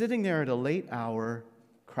and he's sitting there at a late hour.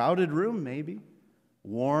 Crowded room, maybe.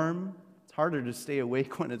 Warm. It's harder to stay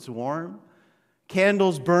awake when it's warm.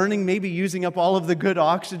 Candles burning, maybe using up all of the good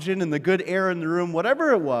oxygen and the good air in the room.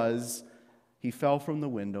 Whatever it was, he fell from the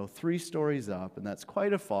window 3 stories up, and that's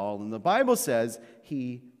quite a fall. And the Bible says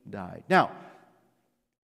he died. Now,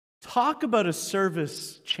 talk about a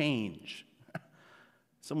service change.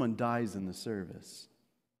 Someone dies in the service.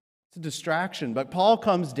 It's a distraction, but Paul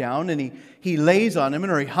comes down and he lays on him,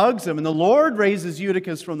 or he hugs him, and the Lord raises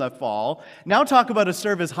Eutychus from that fall. Now talk about a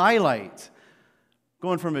service highlight.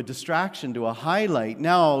 Going from a distraction to a highlight.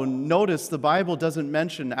 Now notice the Bible doesn't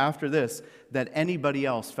mention after this that anybody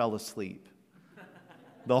else fell asleep.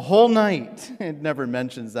 The whole night. It never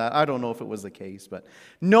mentions that. I don't know if it was the case, but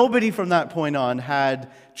nobody from that point on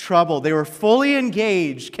had trouble. They were fully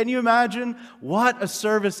engaged. Can you imagine what a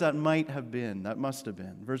service that might have been? That must have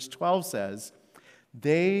been. Verse 12 says,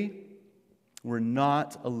 they were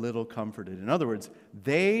not a little comforted. In other words,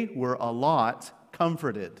 they were a lot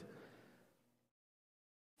comforted.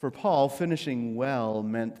 For Paul, finishing well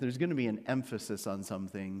meant there's going to be an emphasis on some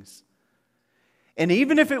things. And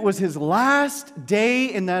even if it was his last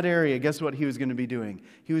day in that area, guess what he was going to be doing?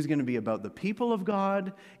 He was going to be about the people of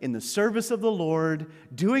God, in the service of the Lord,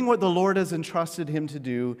 doing what the Lord has entrusted him to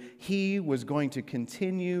do. He was going to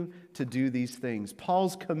continue to do these things.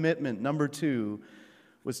 Paul's commitment, number 2,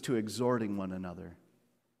 was to exhorting one another.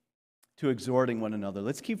 To exhorting one another.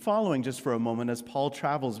 Let's keep following just for a moment as Paul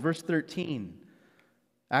travels. Verse 13.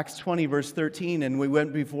 Acts 20, verse 13, and we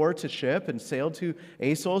went before to ship and sailed to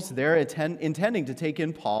Assos, there intending to take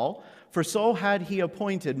in Paul, for so had he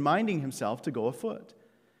appointed, minding himself to go afoot.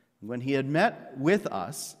 When he had met with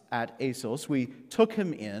us at Assos, we took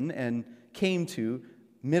him in and came to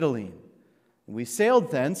Mytilene. We sailed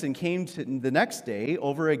thence and came to the next day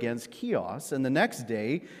over against Chios, and the next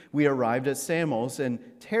day we arrived at Samos and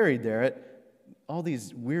tarried there at all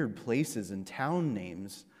these weird places and town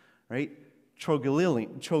names, right?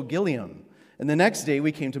 Trogyllium. And the next day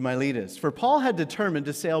we came to Miletus. For Paul had determined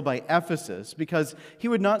to sail by Ephesus because he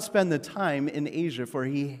would not spend the time in Asia, for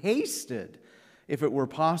he hasted, if it were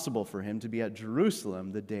possible for him, to be at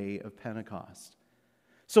Jerusalem the day of Pentecost.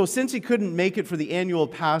 So since he couldn't make it for the annual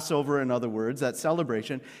Passover, in other words, that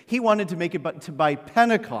celebration, he wanted to make it by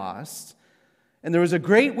Pentecost. And there was a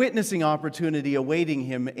great witnessing opportunity awaiting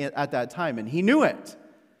him at that time, and he knew it.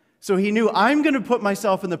 So he knew, I'm going to put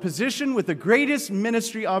myself in the position with the greatest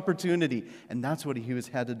ministry opportunity. And that's what he was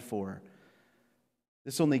headed for.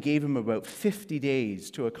 This only gave him about 50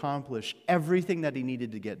 days to accomplish everything that he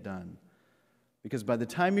needed to get done. Because by the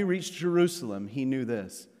time he reached Jerusalem, he knew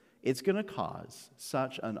this. It's going to cause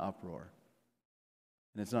such an uproar.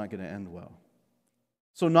 And it's not going to end well.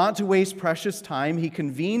 So not to waste precious time, he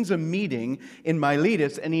convenes a meeting in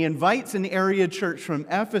Miletus, and he invites an area church from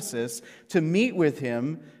Ephesus to meet with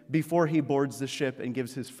him before he boards the ship and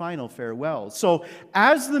gives his final farewell. So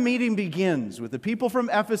as the meeting begins with the people from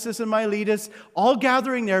Ephesus and Miletus all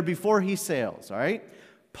gathering there before he sails, all right,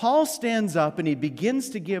 Paul stands up and he begins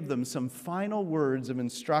to give them some final words of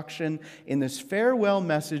instruction in this farewell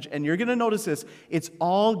message. And you're going to notice this, it's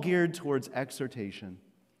all geared towards exhortation.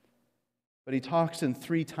 But he talks in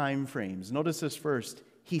 3 time frames. Notice this first.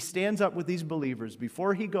 He stands up with these believers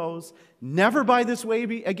before he goes, never by this way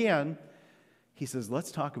again. He says,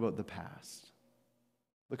 let's talk about the past.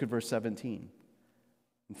 Look at verse 17.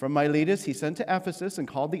 And from Miletus he sent to Ephesus and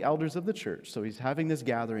called the elders of the church. So he's having this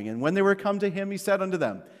gathering. And when they were come to him, he said unto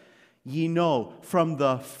them, ye know from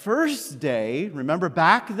the first day, remember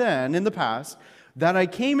back then in the past, that I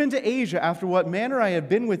came into Asia after what manner I have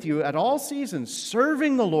been with you at all seasons,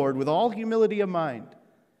 serving the Lord with all humility of mind,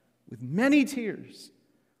 with many tears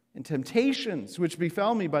and temptations which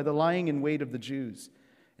befell me by the lying in wait of the Jews,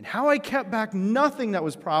 and how I kept back nothing that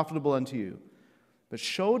was profitable unto you, but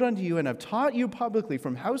showed unto you and have taught you publicly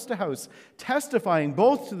from house to house, testifying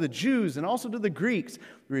both to the Jews and also to the Greeks,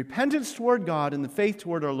 the repentance toward God and the faith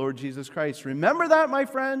toward our Lord Jesus Christ. Remember that, my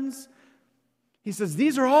friends? He says,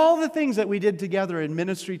 these are all the things that we did together in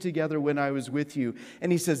ministry together when I was with you.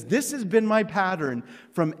 And he says, this has been my pattern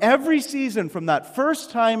from every season, from that first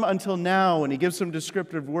time until now. And he gives some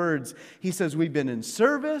descriptive words. He says, we've been in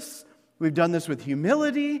service. We've done this with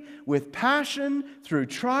humility, with passion, through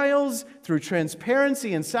trials, through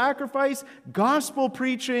transparency and sacrifice, gospel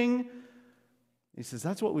preaching. He says,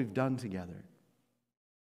 that's what we've done together.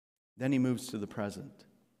 Then he moves to the present.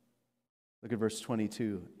 Look at verse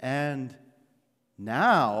 22. And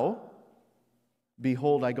now,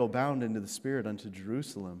 behold, I go bound into the Spirit unto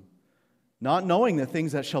Jerusalem, not knowing the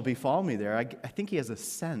things that shall befall me there. I think he has a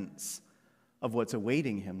sense of what's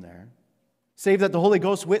awaiting him there. Save that the Holy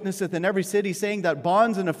Ghost witnesseth in every city, saying that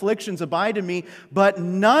bonds and afflictions abide in me, but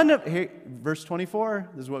none of... Here, verse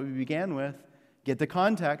 24, this is what we began with. Get the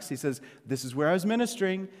context. He says, this is where I was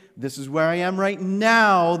ministering. This is where I am right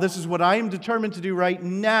now. This is what I am determined to do right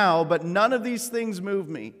now, but none of these things move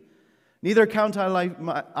me. Neither count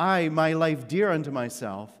I my life dear unto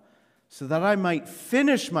myself, so that I might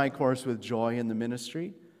finish my course with joy in the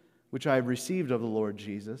ministry, which I have received of the Lord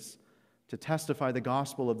Jesus, to testify the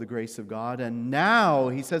gospel of the grace of God. And now,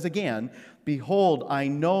 he says again, behold, I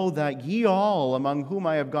know that ye all, among whom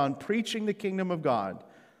I have gone preaching the kingdom of God,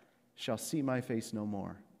 shall see my face no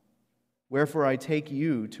more. Wherefore I take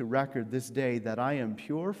you to record this day that I am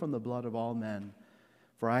pure from the blood of all men.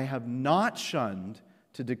 For I have not shunned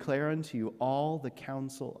to declare unto you all the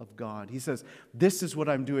counsel of God. He says, this is what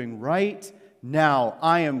I'm doing right now.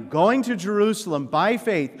 I am going to Jerusalem by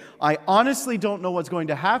faith. I honestly don't know what's going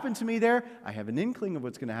to happen to me there. I have an inkling of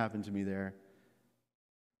what's going to happen to me there.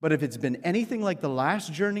 But if it's been anything like the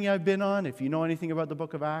last journey I've been on, if you know anything about the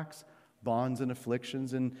book of Acts, bonds and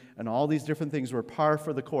afflictions and all these different things were par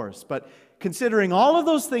for the course. But considering all of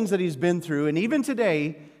those things that he's been through, and even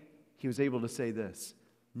today, he was able to say this,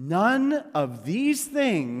 none of these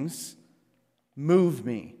things move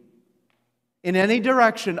me in any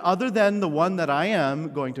direction other than the one that I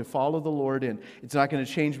am going to follow the Lord in. It's not going to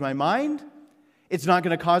change my mind. It's not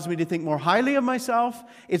going to cause me to think more highly of myself.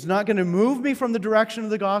 It's not going to move me from the direction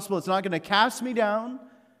of the gospel. It's not going to cast me down.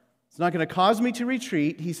 It's not going to cause me to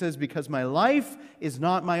retreat. He says, because my life is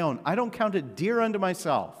not my own. I don't count it dear unto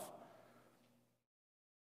myself.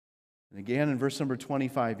 And again, in verse number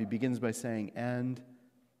 25, he begins by saying, and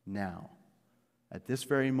now, at this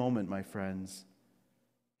very moment, my friends,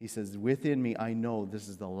 he says, within me, I know this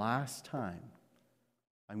is the last time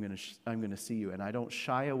I'm going to see you. And I don't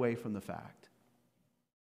shy away from the fact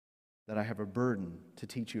that I have a burden to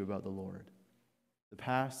teach you about the Lord. The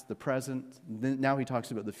past, the present, now he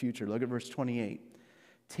talks about the future. Look at verse 28.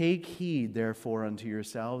 Take heed, therefore, unto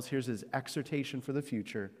yourselves. Here's his exhortation for the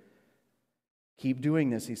future. Keep doing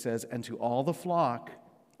this, he says, and to all the flock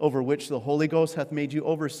over which the Holy Ghost hath made you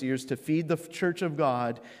overseers, to feed the church of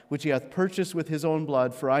God, which he hath purchased with his own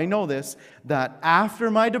blood. For I know this, that after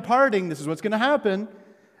my departing, this is what's going to happen,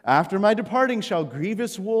 after my departing shall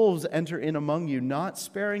grievous wolves enter in among you, not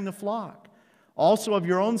sparing the flock. Also of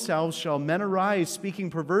your own selves shall men arise, speaking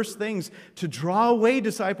perverse things, to draw away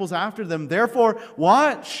disciples after them. Therefore,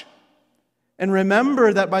 watch, and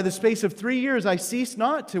remember that by the space of 3 years I cease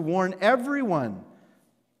not to warn everyone,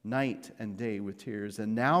 night and day with tears.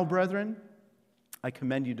 And now, brethren, I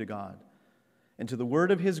commend you to God, and to the word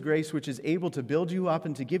of his grace, which is able to build you up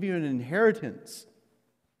and to give you an inheritance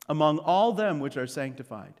among all them which are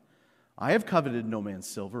sanctified. I have coveted no man's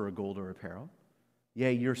silver or gold or apparel.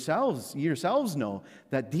 Yea, yourselves know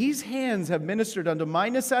that these hands have ministered unto my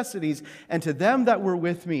necessities, and to them that were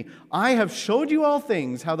with me. I have showed you all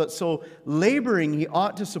things, how that so laboring he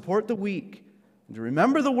ought to support the weak. And to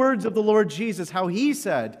remember the words of the Lord Jesus, how he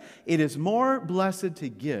said, it is more blessed to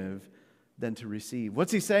give than to receive.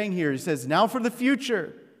 What's he saying here? He says, now for the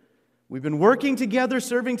future. We've been working together,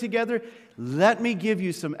 serving together. Let me give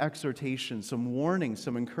you some exhortation, some warning,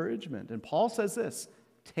 some encouragement. And Paul says this,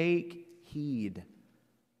 take heed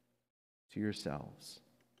to yourselves.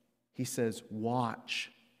 He says,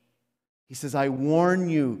 watch. He says, I warn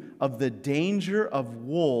you of the danger of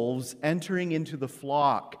wolves entering into the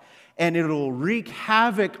flock. And it'll wreak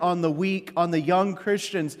havoc on the weak, on the young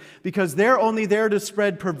Christians, because they're only there to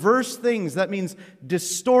spread perverse things. That means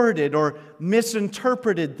distorted or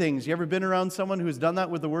misinterpreted things. You ever been around someone who's done that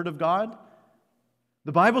with the Word of God?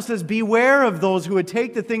 The Bible says, beware of those who would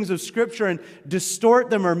take the things of Scripture and distort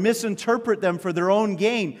them or misinterpret them for their own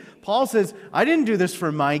gain. Paul says, I didn't do this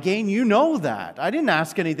for my gain. You know that. I didn't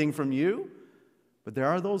ask anything from you. But there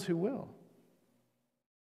are those who will.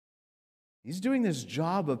 He's doing this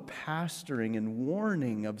job of pastoring and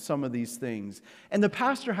warning of some of these things. And the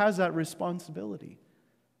pastor has that responsibility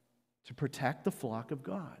to protect the flock of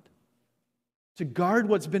God, to guard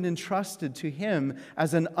what's been entrusted to him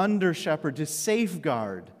as an under-shepherd, to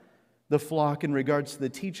safeguard the flock in regards to the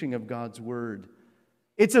teaching of God's word.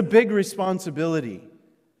 It's a big responsibility.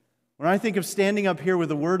 When I think of standing up here with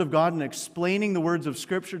the Word of God and explaining the words of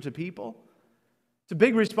Scripture to people, it's a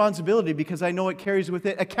big responsibility because I know it carries with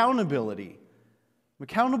it accountability. I'm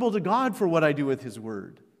accountable to God for what I do with His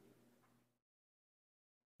Word.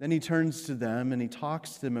 Then he turns to them and he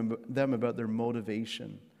talks to them about their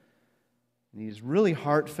motivation. And he's really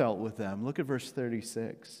heartfelt with them. Look at verse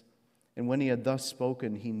 36. And when he had thus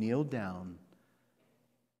spoken, he kneeled down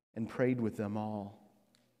and prayed with them all.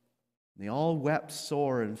 They all wept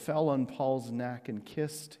sore and fell on Paul's neck and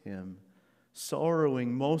kissed him,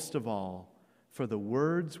 sorrowing most of all for the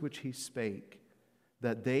words which he spake,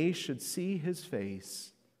 that they should see his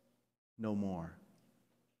face no more.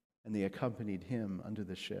 And they accompanied him unto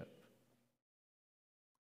the ship.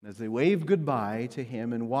 And as they waved goodbye to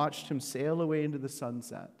him and watched him sail away into the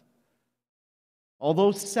sunset,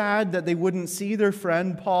 although sad that they wouldn't see their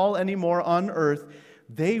friend Paul anymore on earth,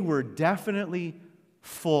 they were definitely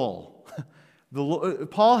full.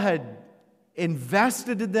 Paul had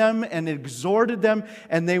invested in them and exhorted them,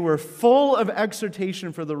 and they were full of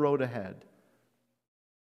exhortation for the road ahead.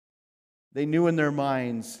 They knew in their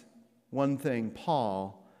minds one thing: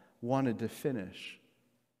 Paul wanted to finish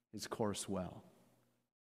his course well.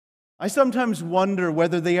 I sometimes wonder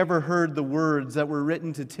whether they ever heard the words that were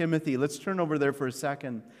written to Timothy. Let's turn over there for a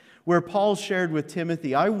second, where Paul shared with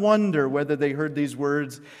Timothy. I wonder whether they heard these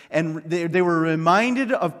words and they were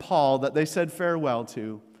reminded of Paul that they said farewell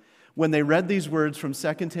to when they read these words from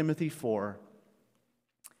 2 Timothy 4.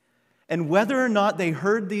 And whether or not they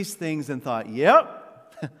heard these things and thought,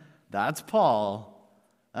 yep, that's Paul.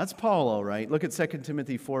 That's Paul, all right. Look at 2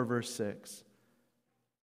 Timothy 4, verse 6.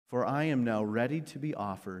 For I am now ready to be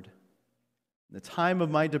offered. The time of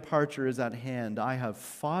my departure is at hand. I have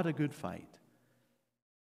fought a good fight.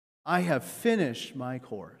 I have finished my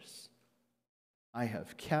course. I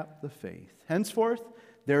have kept the faith. Henceforth,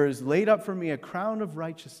 there is laid up for me a crown of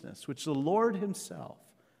righteousness, which the Lord himself,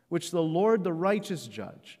 which the Lord, the righteous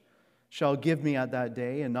judge, shall give me at that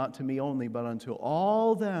day, and not to me only, but unto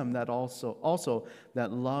all them that also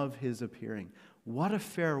that love his appearing. What a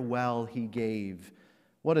farewell he gave.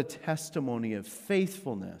 What a testimony of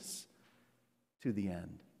faithfulness to the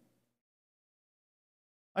end.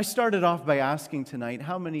 I started off by asking tonight,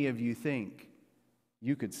 how many of you think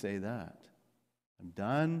you could say that? I'm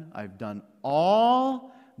done. I've done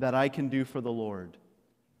all that I can do for the Lord.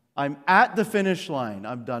 I'm at the finish line.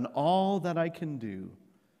 I've done all that I can do.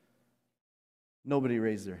 Nobody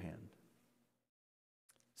raised their hand.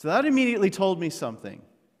 So that immediately told me something.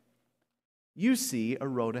 You see a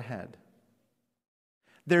road ahead.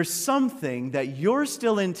 There's something that you're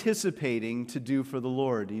still anticipating to do for the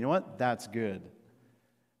Lord. You know what? That's good.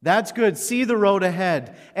 That's good. See the road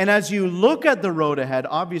ahead. And as you look at the road ahead,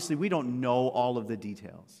 obviously we don't know all of the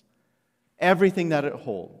details, everything that it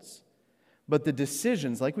holds. But the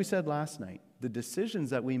decisions, like we said last night, the decisions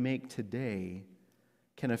that we make today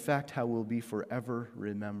can affect how we'll be forever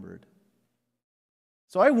remembered.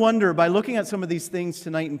 So I wonder, by looking at some of these things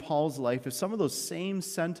tonight in Paul's life, if some of those same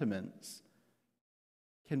sentiments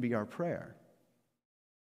can be our prayer.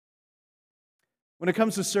 When it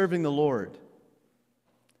comes to serving the Lord,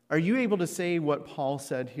 are you able to say what Paul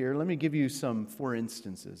said here? Let me give you some for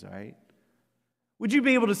instances, all right? Would you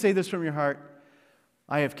be able to say this from your heart?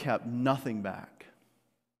 I have kept nothing back.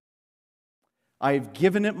 I have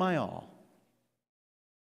given it my all.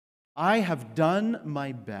 I have done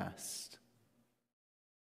my best.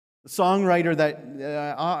 The songwriter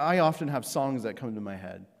that I often have songs that come to my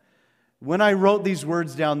head. When I wrote these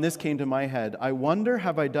words down, this came to my head. I wonder,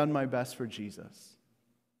 have I done my best for Jesus?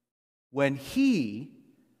 When He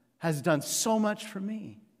has done so much for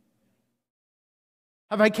me.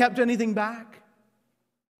 Have I kept anything back?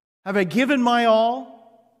 Have I given my all?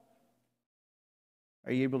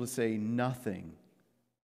 Are you able to say, nothing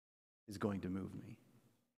is going to move me?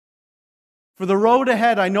 For the road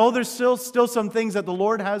ahead, I know there's still some things that the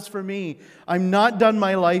Lord has for me. I'm not done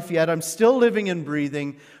my life yet. I'm still living and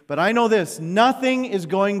breathing. But I know this, nothing is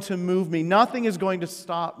going to move me. Nothing is going to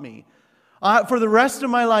stop me. For the rest of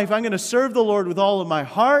my life, I'm going to serve the Lord with all of my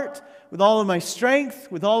heart, with all of my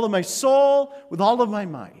strength, with all of my soul, with all of my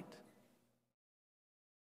might.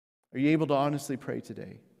 Are you able to honestly pray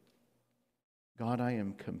today? God, I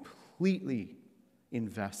am completely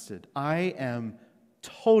invested. I am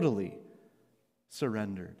totally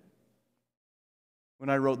surrendered. When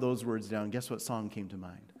I wrote those words down, guess what song came to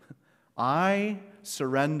mind? I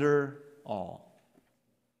surrender all.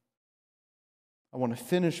 I want to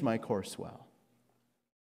finish my course well,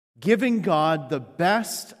 giving God the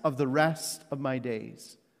best of the rest of my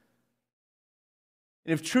days.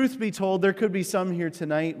 And if truth be told, there could be some here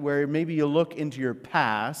tonight where maybe you look into your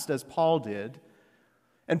past, as Paul did.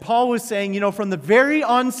 And Paul was saying, from the very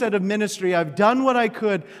onset of ministry, I've done what I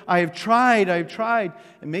could. I have tried.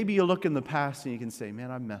 And maybe you look in the past and you can say,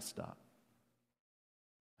 man, I've messed up.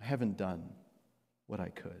 I haven't done what I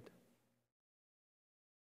could.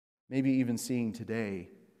 Maybe even seeing today,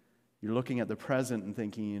 you're looking at the present and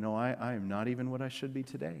thinking, I am not even what I should be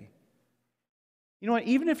today. You know what?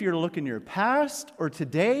 Even if you're looking your past or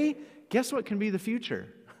today, guess what can be the future?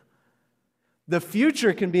 The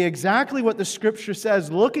future can be exactly what the Scripture says.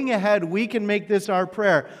 Looking ahead, we can make this our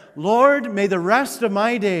prayer. Lord, may the rest of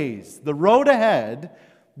my days, the road ahead,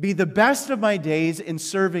 be the best of my days in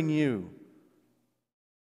serving you.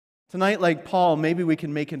 Tonight, like Paul, maybe we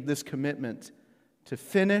can make this commitment to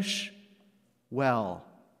finish well.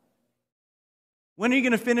 When are you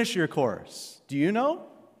going to finish your course? Do you know?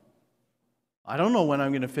 I don't know when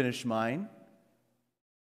I'm going to finish mine.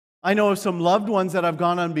 I know of some loved ones that I've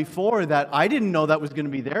gone on before that I didn't know that was going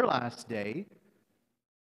to be their last day.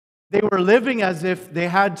 They were living as if they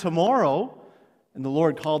had tomorrow, and the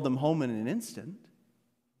Lord called them home in an instant.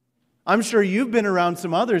 I'm sure you've been around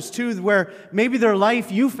some others too, where maybe their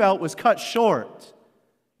life you felt was cut short.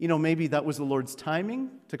 Maybe that was the Lord's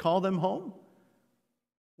timing to call them home.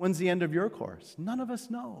 When's the end of your course? None of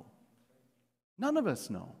us know. None of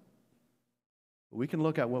us know. But we can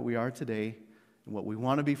look at what we are today and what we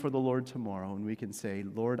want to be for the Lord tomorrow, and we can say,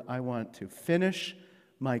 Lord, I want to finish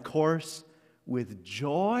my course with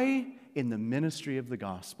joy in the ministry of the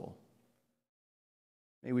gospel.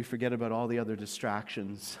 May we forget about all the other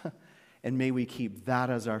distractions, and may we keep that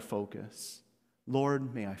as our focus.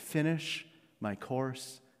 Lord, may I finish my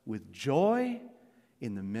course with joy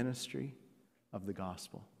in the ministry of the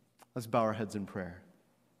gospel. Let's bow our heads in prayer.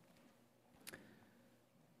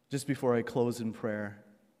 Just before I close in prayer,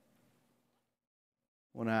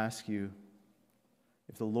 I want to ask you,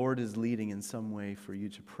 if the Lord is leading in some way for you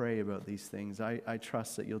to pray about these things, I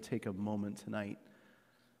trust that you'll take a moment tonight.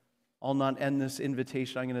 I'll not end this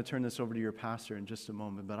invitation. I'm going to turn this over to your pastor in just a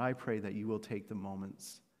moment, but I pray that you will take the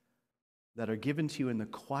moments that are given to you in the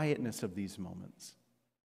quietness of these moments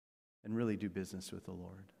and really do business with the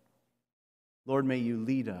Lord. Lord, may you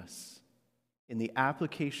lead us in the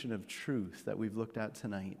application of truth that we've looked at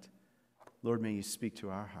tonight. Lord, may you speak to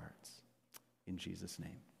our hearts. In Jesus'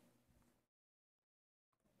 name.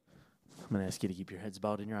 I'm going to ask you to keep your heads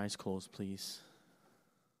bowed and your eyes closed, please.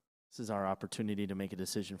 This is our opportunity to make a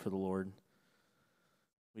decision for the Lord.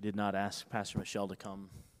 We did not ask Pastor Michelle to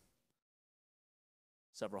come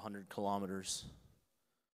several hundred kilometers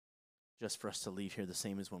just for us to leave here the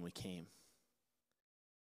same as when we came.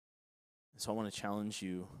 And so I want to challenge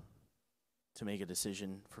you to make a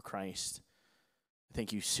decision for Christ. I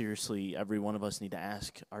think you seriously, every one of us, need to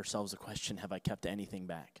ask ourselves the question, have I kept anything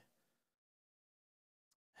back?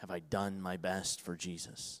 Have I done my best for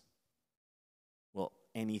Jesus? Will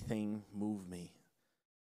anything move me?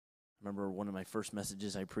 I remember one of my first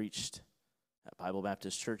messages I preached at Bible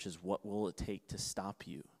Baptist Church is, what will it take to stop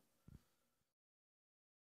you?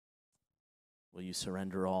 Will you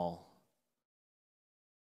surrender all?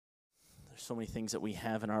 There's so many things that we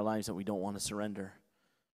have in our lives that we don't want to surrender.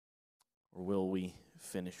 Or will we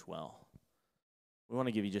finish well? We want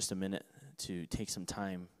to give you just a minute to take some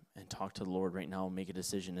time and talk to the Lord right now and make a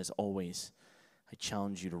decision. As always, I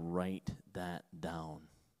challenge you to write that down.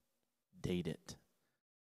 Date it.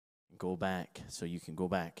 And go back so you can go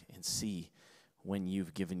back and see when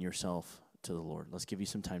you've given yourself to the Lord. Let's give you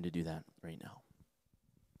some time to do that right now.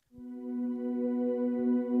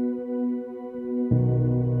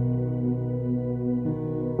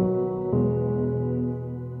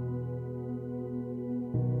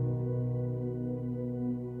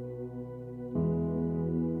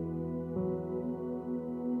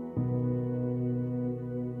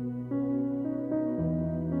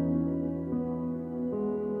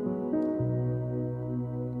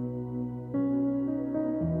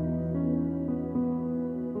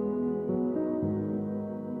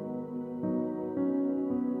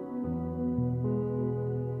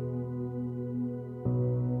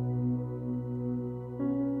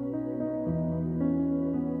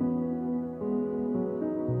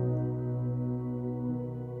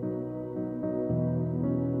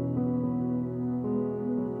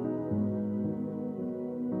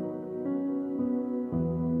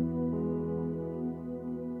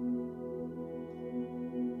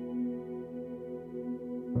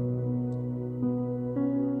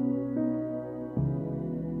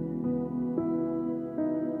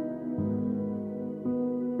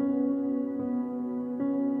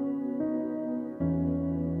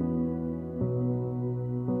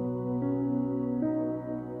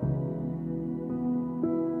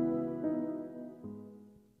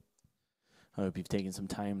 I hope you've taken some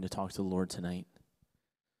time to talk to the Lord tonight.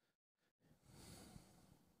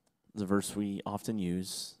 It's a verse we often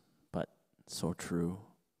use, but so true.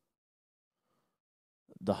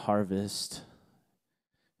 The harvest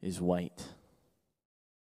is white,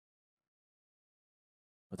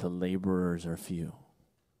 but the laborers are few.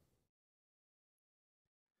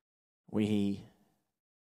 Many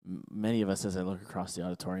of us, as I look across the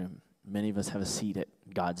auditorium, many of us have a seat at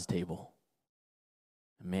God's table.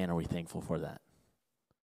 Man, are we thankful for that.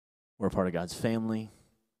 We're a part of God's family.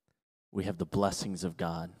 We have the blessings of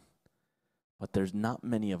God. But there's not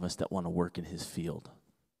many of us that want to work in his field.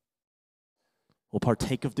 We'll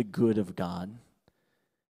partake of the good of God,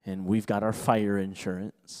 and we've got our fire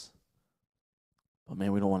insurance. But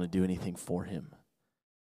man, we don't want to do anything for him.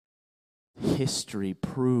 History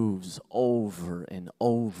proves over and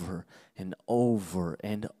over and over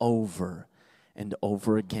and over and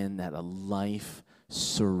over again that a life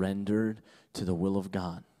surrendered to the will of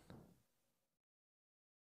God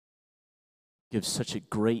gives such a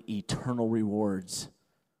great eternal rewards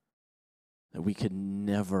that we could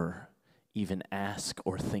never even ask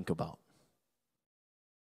or think about.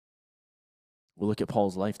 We'll look at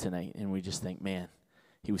Paul's life tonight and we just think, man,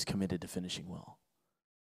 he was committed to finishing well.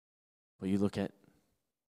 But you look at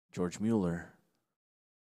George Mueller,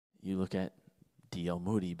 you look at D.L.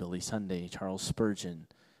 Moody, Billy Sunday, Charles Spurgeon,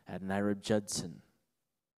 Adoniram Judson,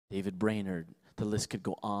 David Brainerd. The list could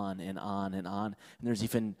go on and on and on. And there's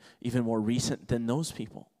even more recent than those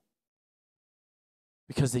people.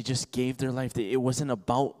 Because they just gave their life. It wasn't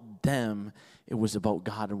about them. It was about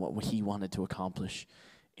God and what he wanted to accomplish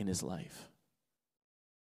in his life.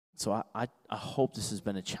 So I hope this has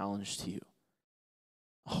been a challenge to you.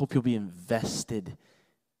 I hope you'll be invested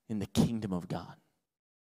in the kingdom of God.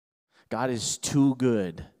 God is too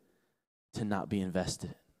good to not be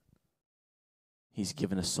invested. He's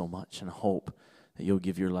given us so much, and I hope that you'll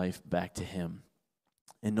give your life back to him.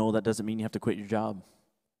 And no, that doesn't mean you have to quit your job.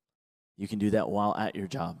 You can do that while at your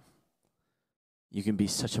job. You can be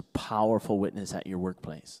such a powerful witness at your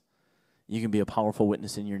workplace. You can be a powerful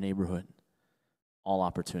witness in your neighborhood. All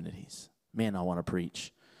opportunities. Man, I want to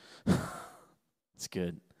preach. It's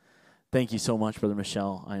good. Thank you so much, Brother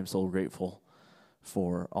Michelle. I am so grateful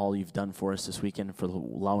for all you've done for us this weekend, for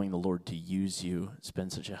allowing the Lord to use you. It's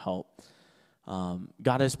been such a help.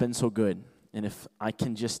 God has been so good. And if I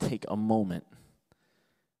can just take a moment,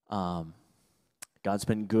 God's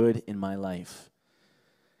been good in my life.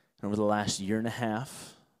 And over the last year and a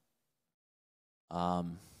half,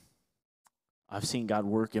 I've seen God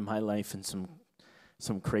work in my life in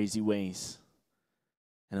some crazy ways.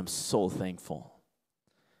 And I'm so thankful.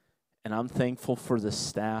 And I'm thankful for the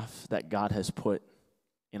staff that God has put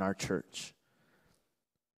in our church.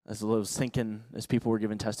 As I was thinking, as people were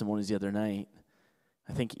giving testimonies the other night,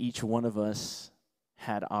 I think each one of us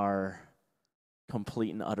had our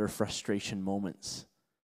complete and utter frustration moments.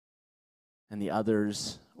 And the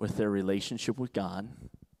others, with their relationship with God,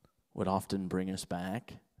 would often bring us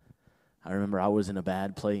back. I remember I was in a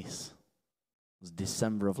bad place. It was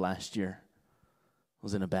December of last year. I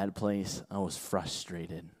was in a bad place. I was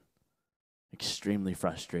frustrated, extremely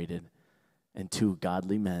frustrated. And two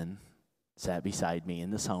godly men sat beside me in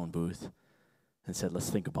the sound booth and said, let's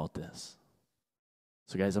think about this.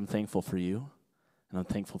 So guys, I'm thankful for you, and I'm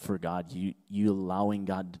thankful for God, you allowing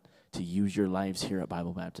God to use your lives here at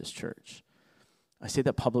Bible Baptist Church. I say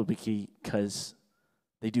that publicly because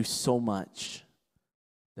they do so much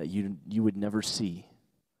that you would never see.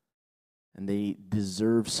 And they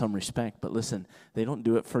deserve some respect. But listen, they don't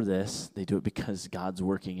do it for this. They do it because God's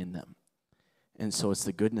working in them. And so it's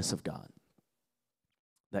the goodness of God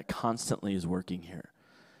that constantly is working here.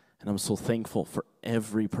 And I'm so thankful for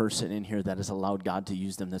every person in here that has allowed God to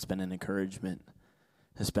use them. That's been an encouragement.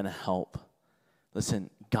 That's been a help.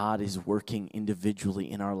 Listen, God is working individually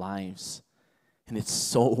in our lives. And it's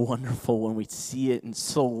so wonderful when we see it, and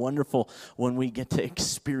so wonderful when we get to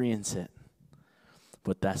experience it.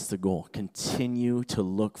 But that's the goal. Continue to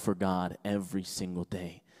look for God every single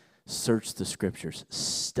day. Search the scriptures.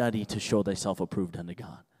 Study to show thyself approved unto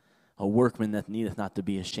God. A workman that needeth not to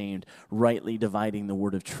be ashamed, rightly dividing the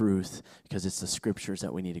word of truth, because it's the scriptures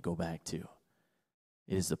that we need to go back to.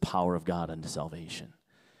 It is the power of God unto salvation.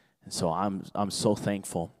 And so I'm so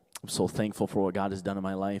thankful. I'm so thankful for what God has done in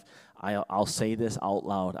my life. I'll say this out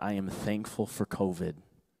loud. I am thankful for COVID.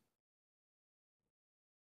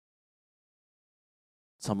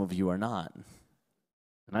 Some of you are not.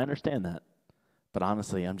 And I understand that. But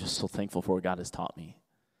honestly, I'm just so thankful for what God has taught me.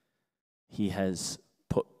 He has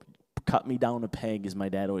cut me down a peg, as my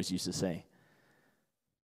dad always used to say.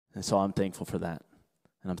 And so I'm thankful for that.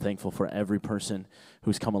 And I'm thankful for every person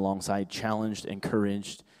who's come alongside, challenged,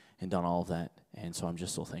 encouraged, and done all of that. And so I'm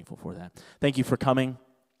just so thankful for that. Thank you for coming.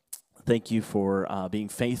 Thank you for being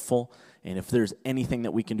faithful. And if there's anything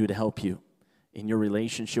that we can do to help you in your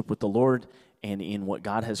relationship with the Lord and in what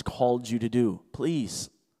God has called you to do,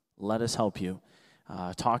 please let us help you.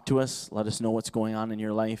 Talk to us. Let us know what's going on in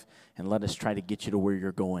your life, and let us try to get you to where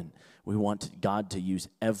you're going. We want God to use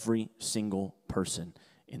every single person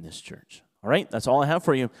in this church. All right, that's all I have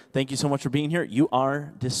for you. Thank you so much for being here. You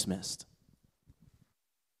are dismissed.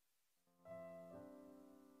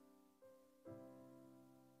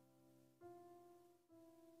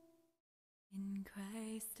 In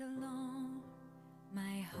Christ alone,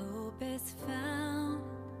 my hope is found.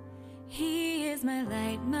 He is my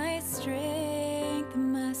light, my strength,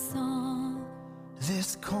 my song.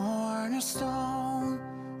 This cornerstone,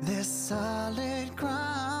 this solid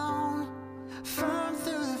ground.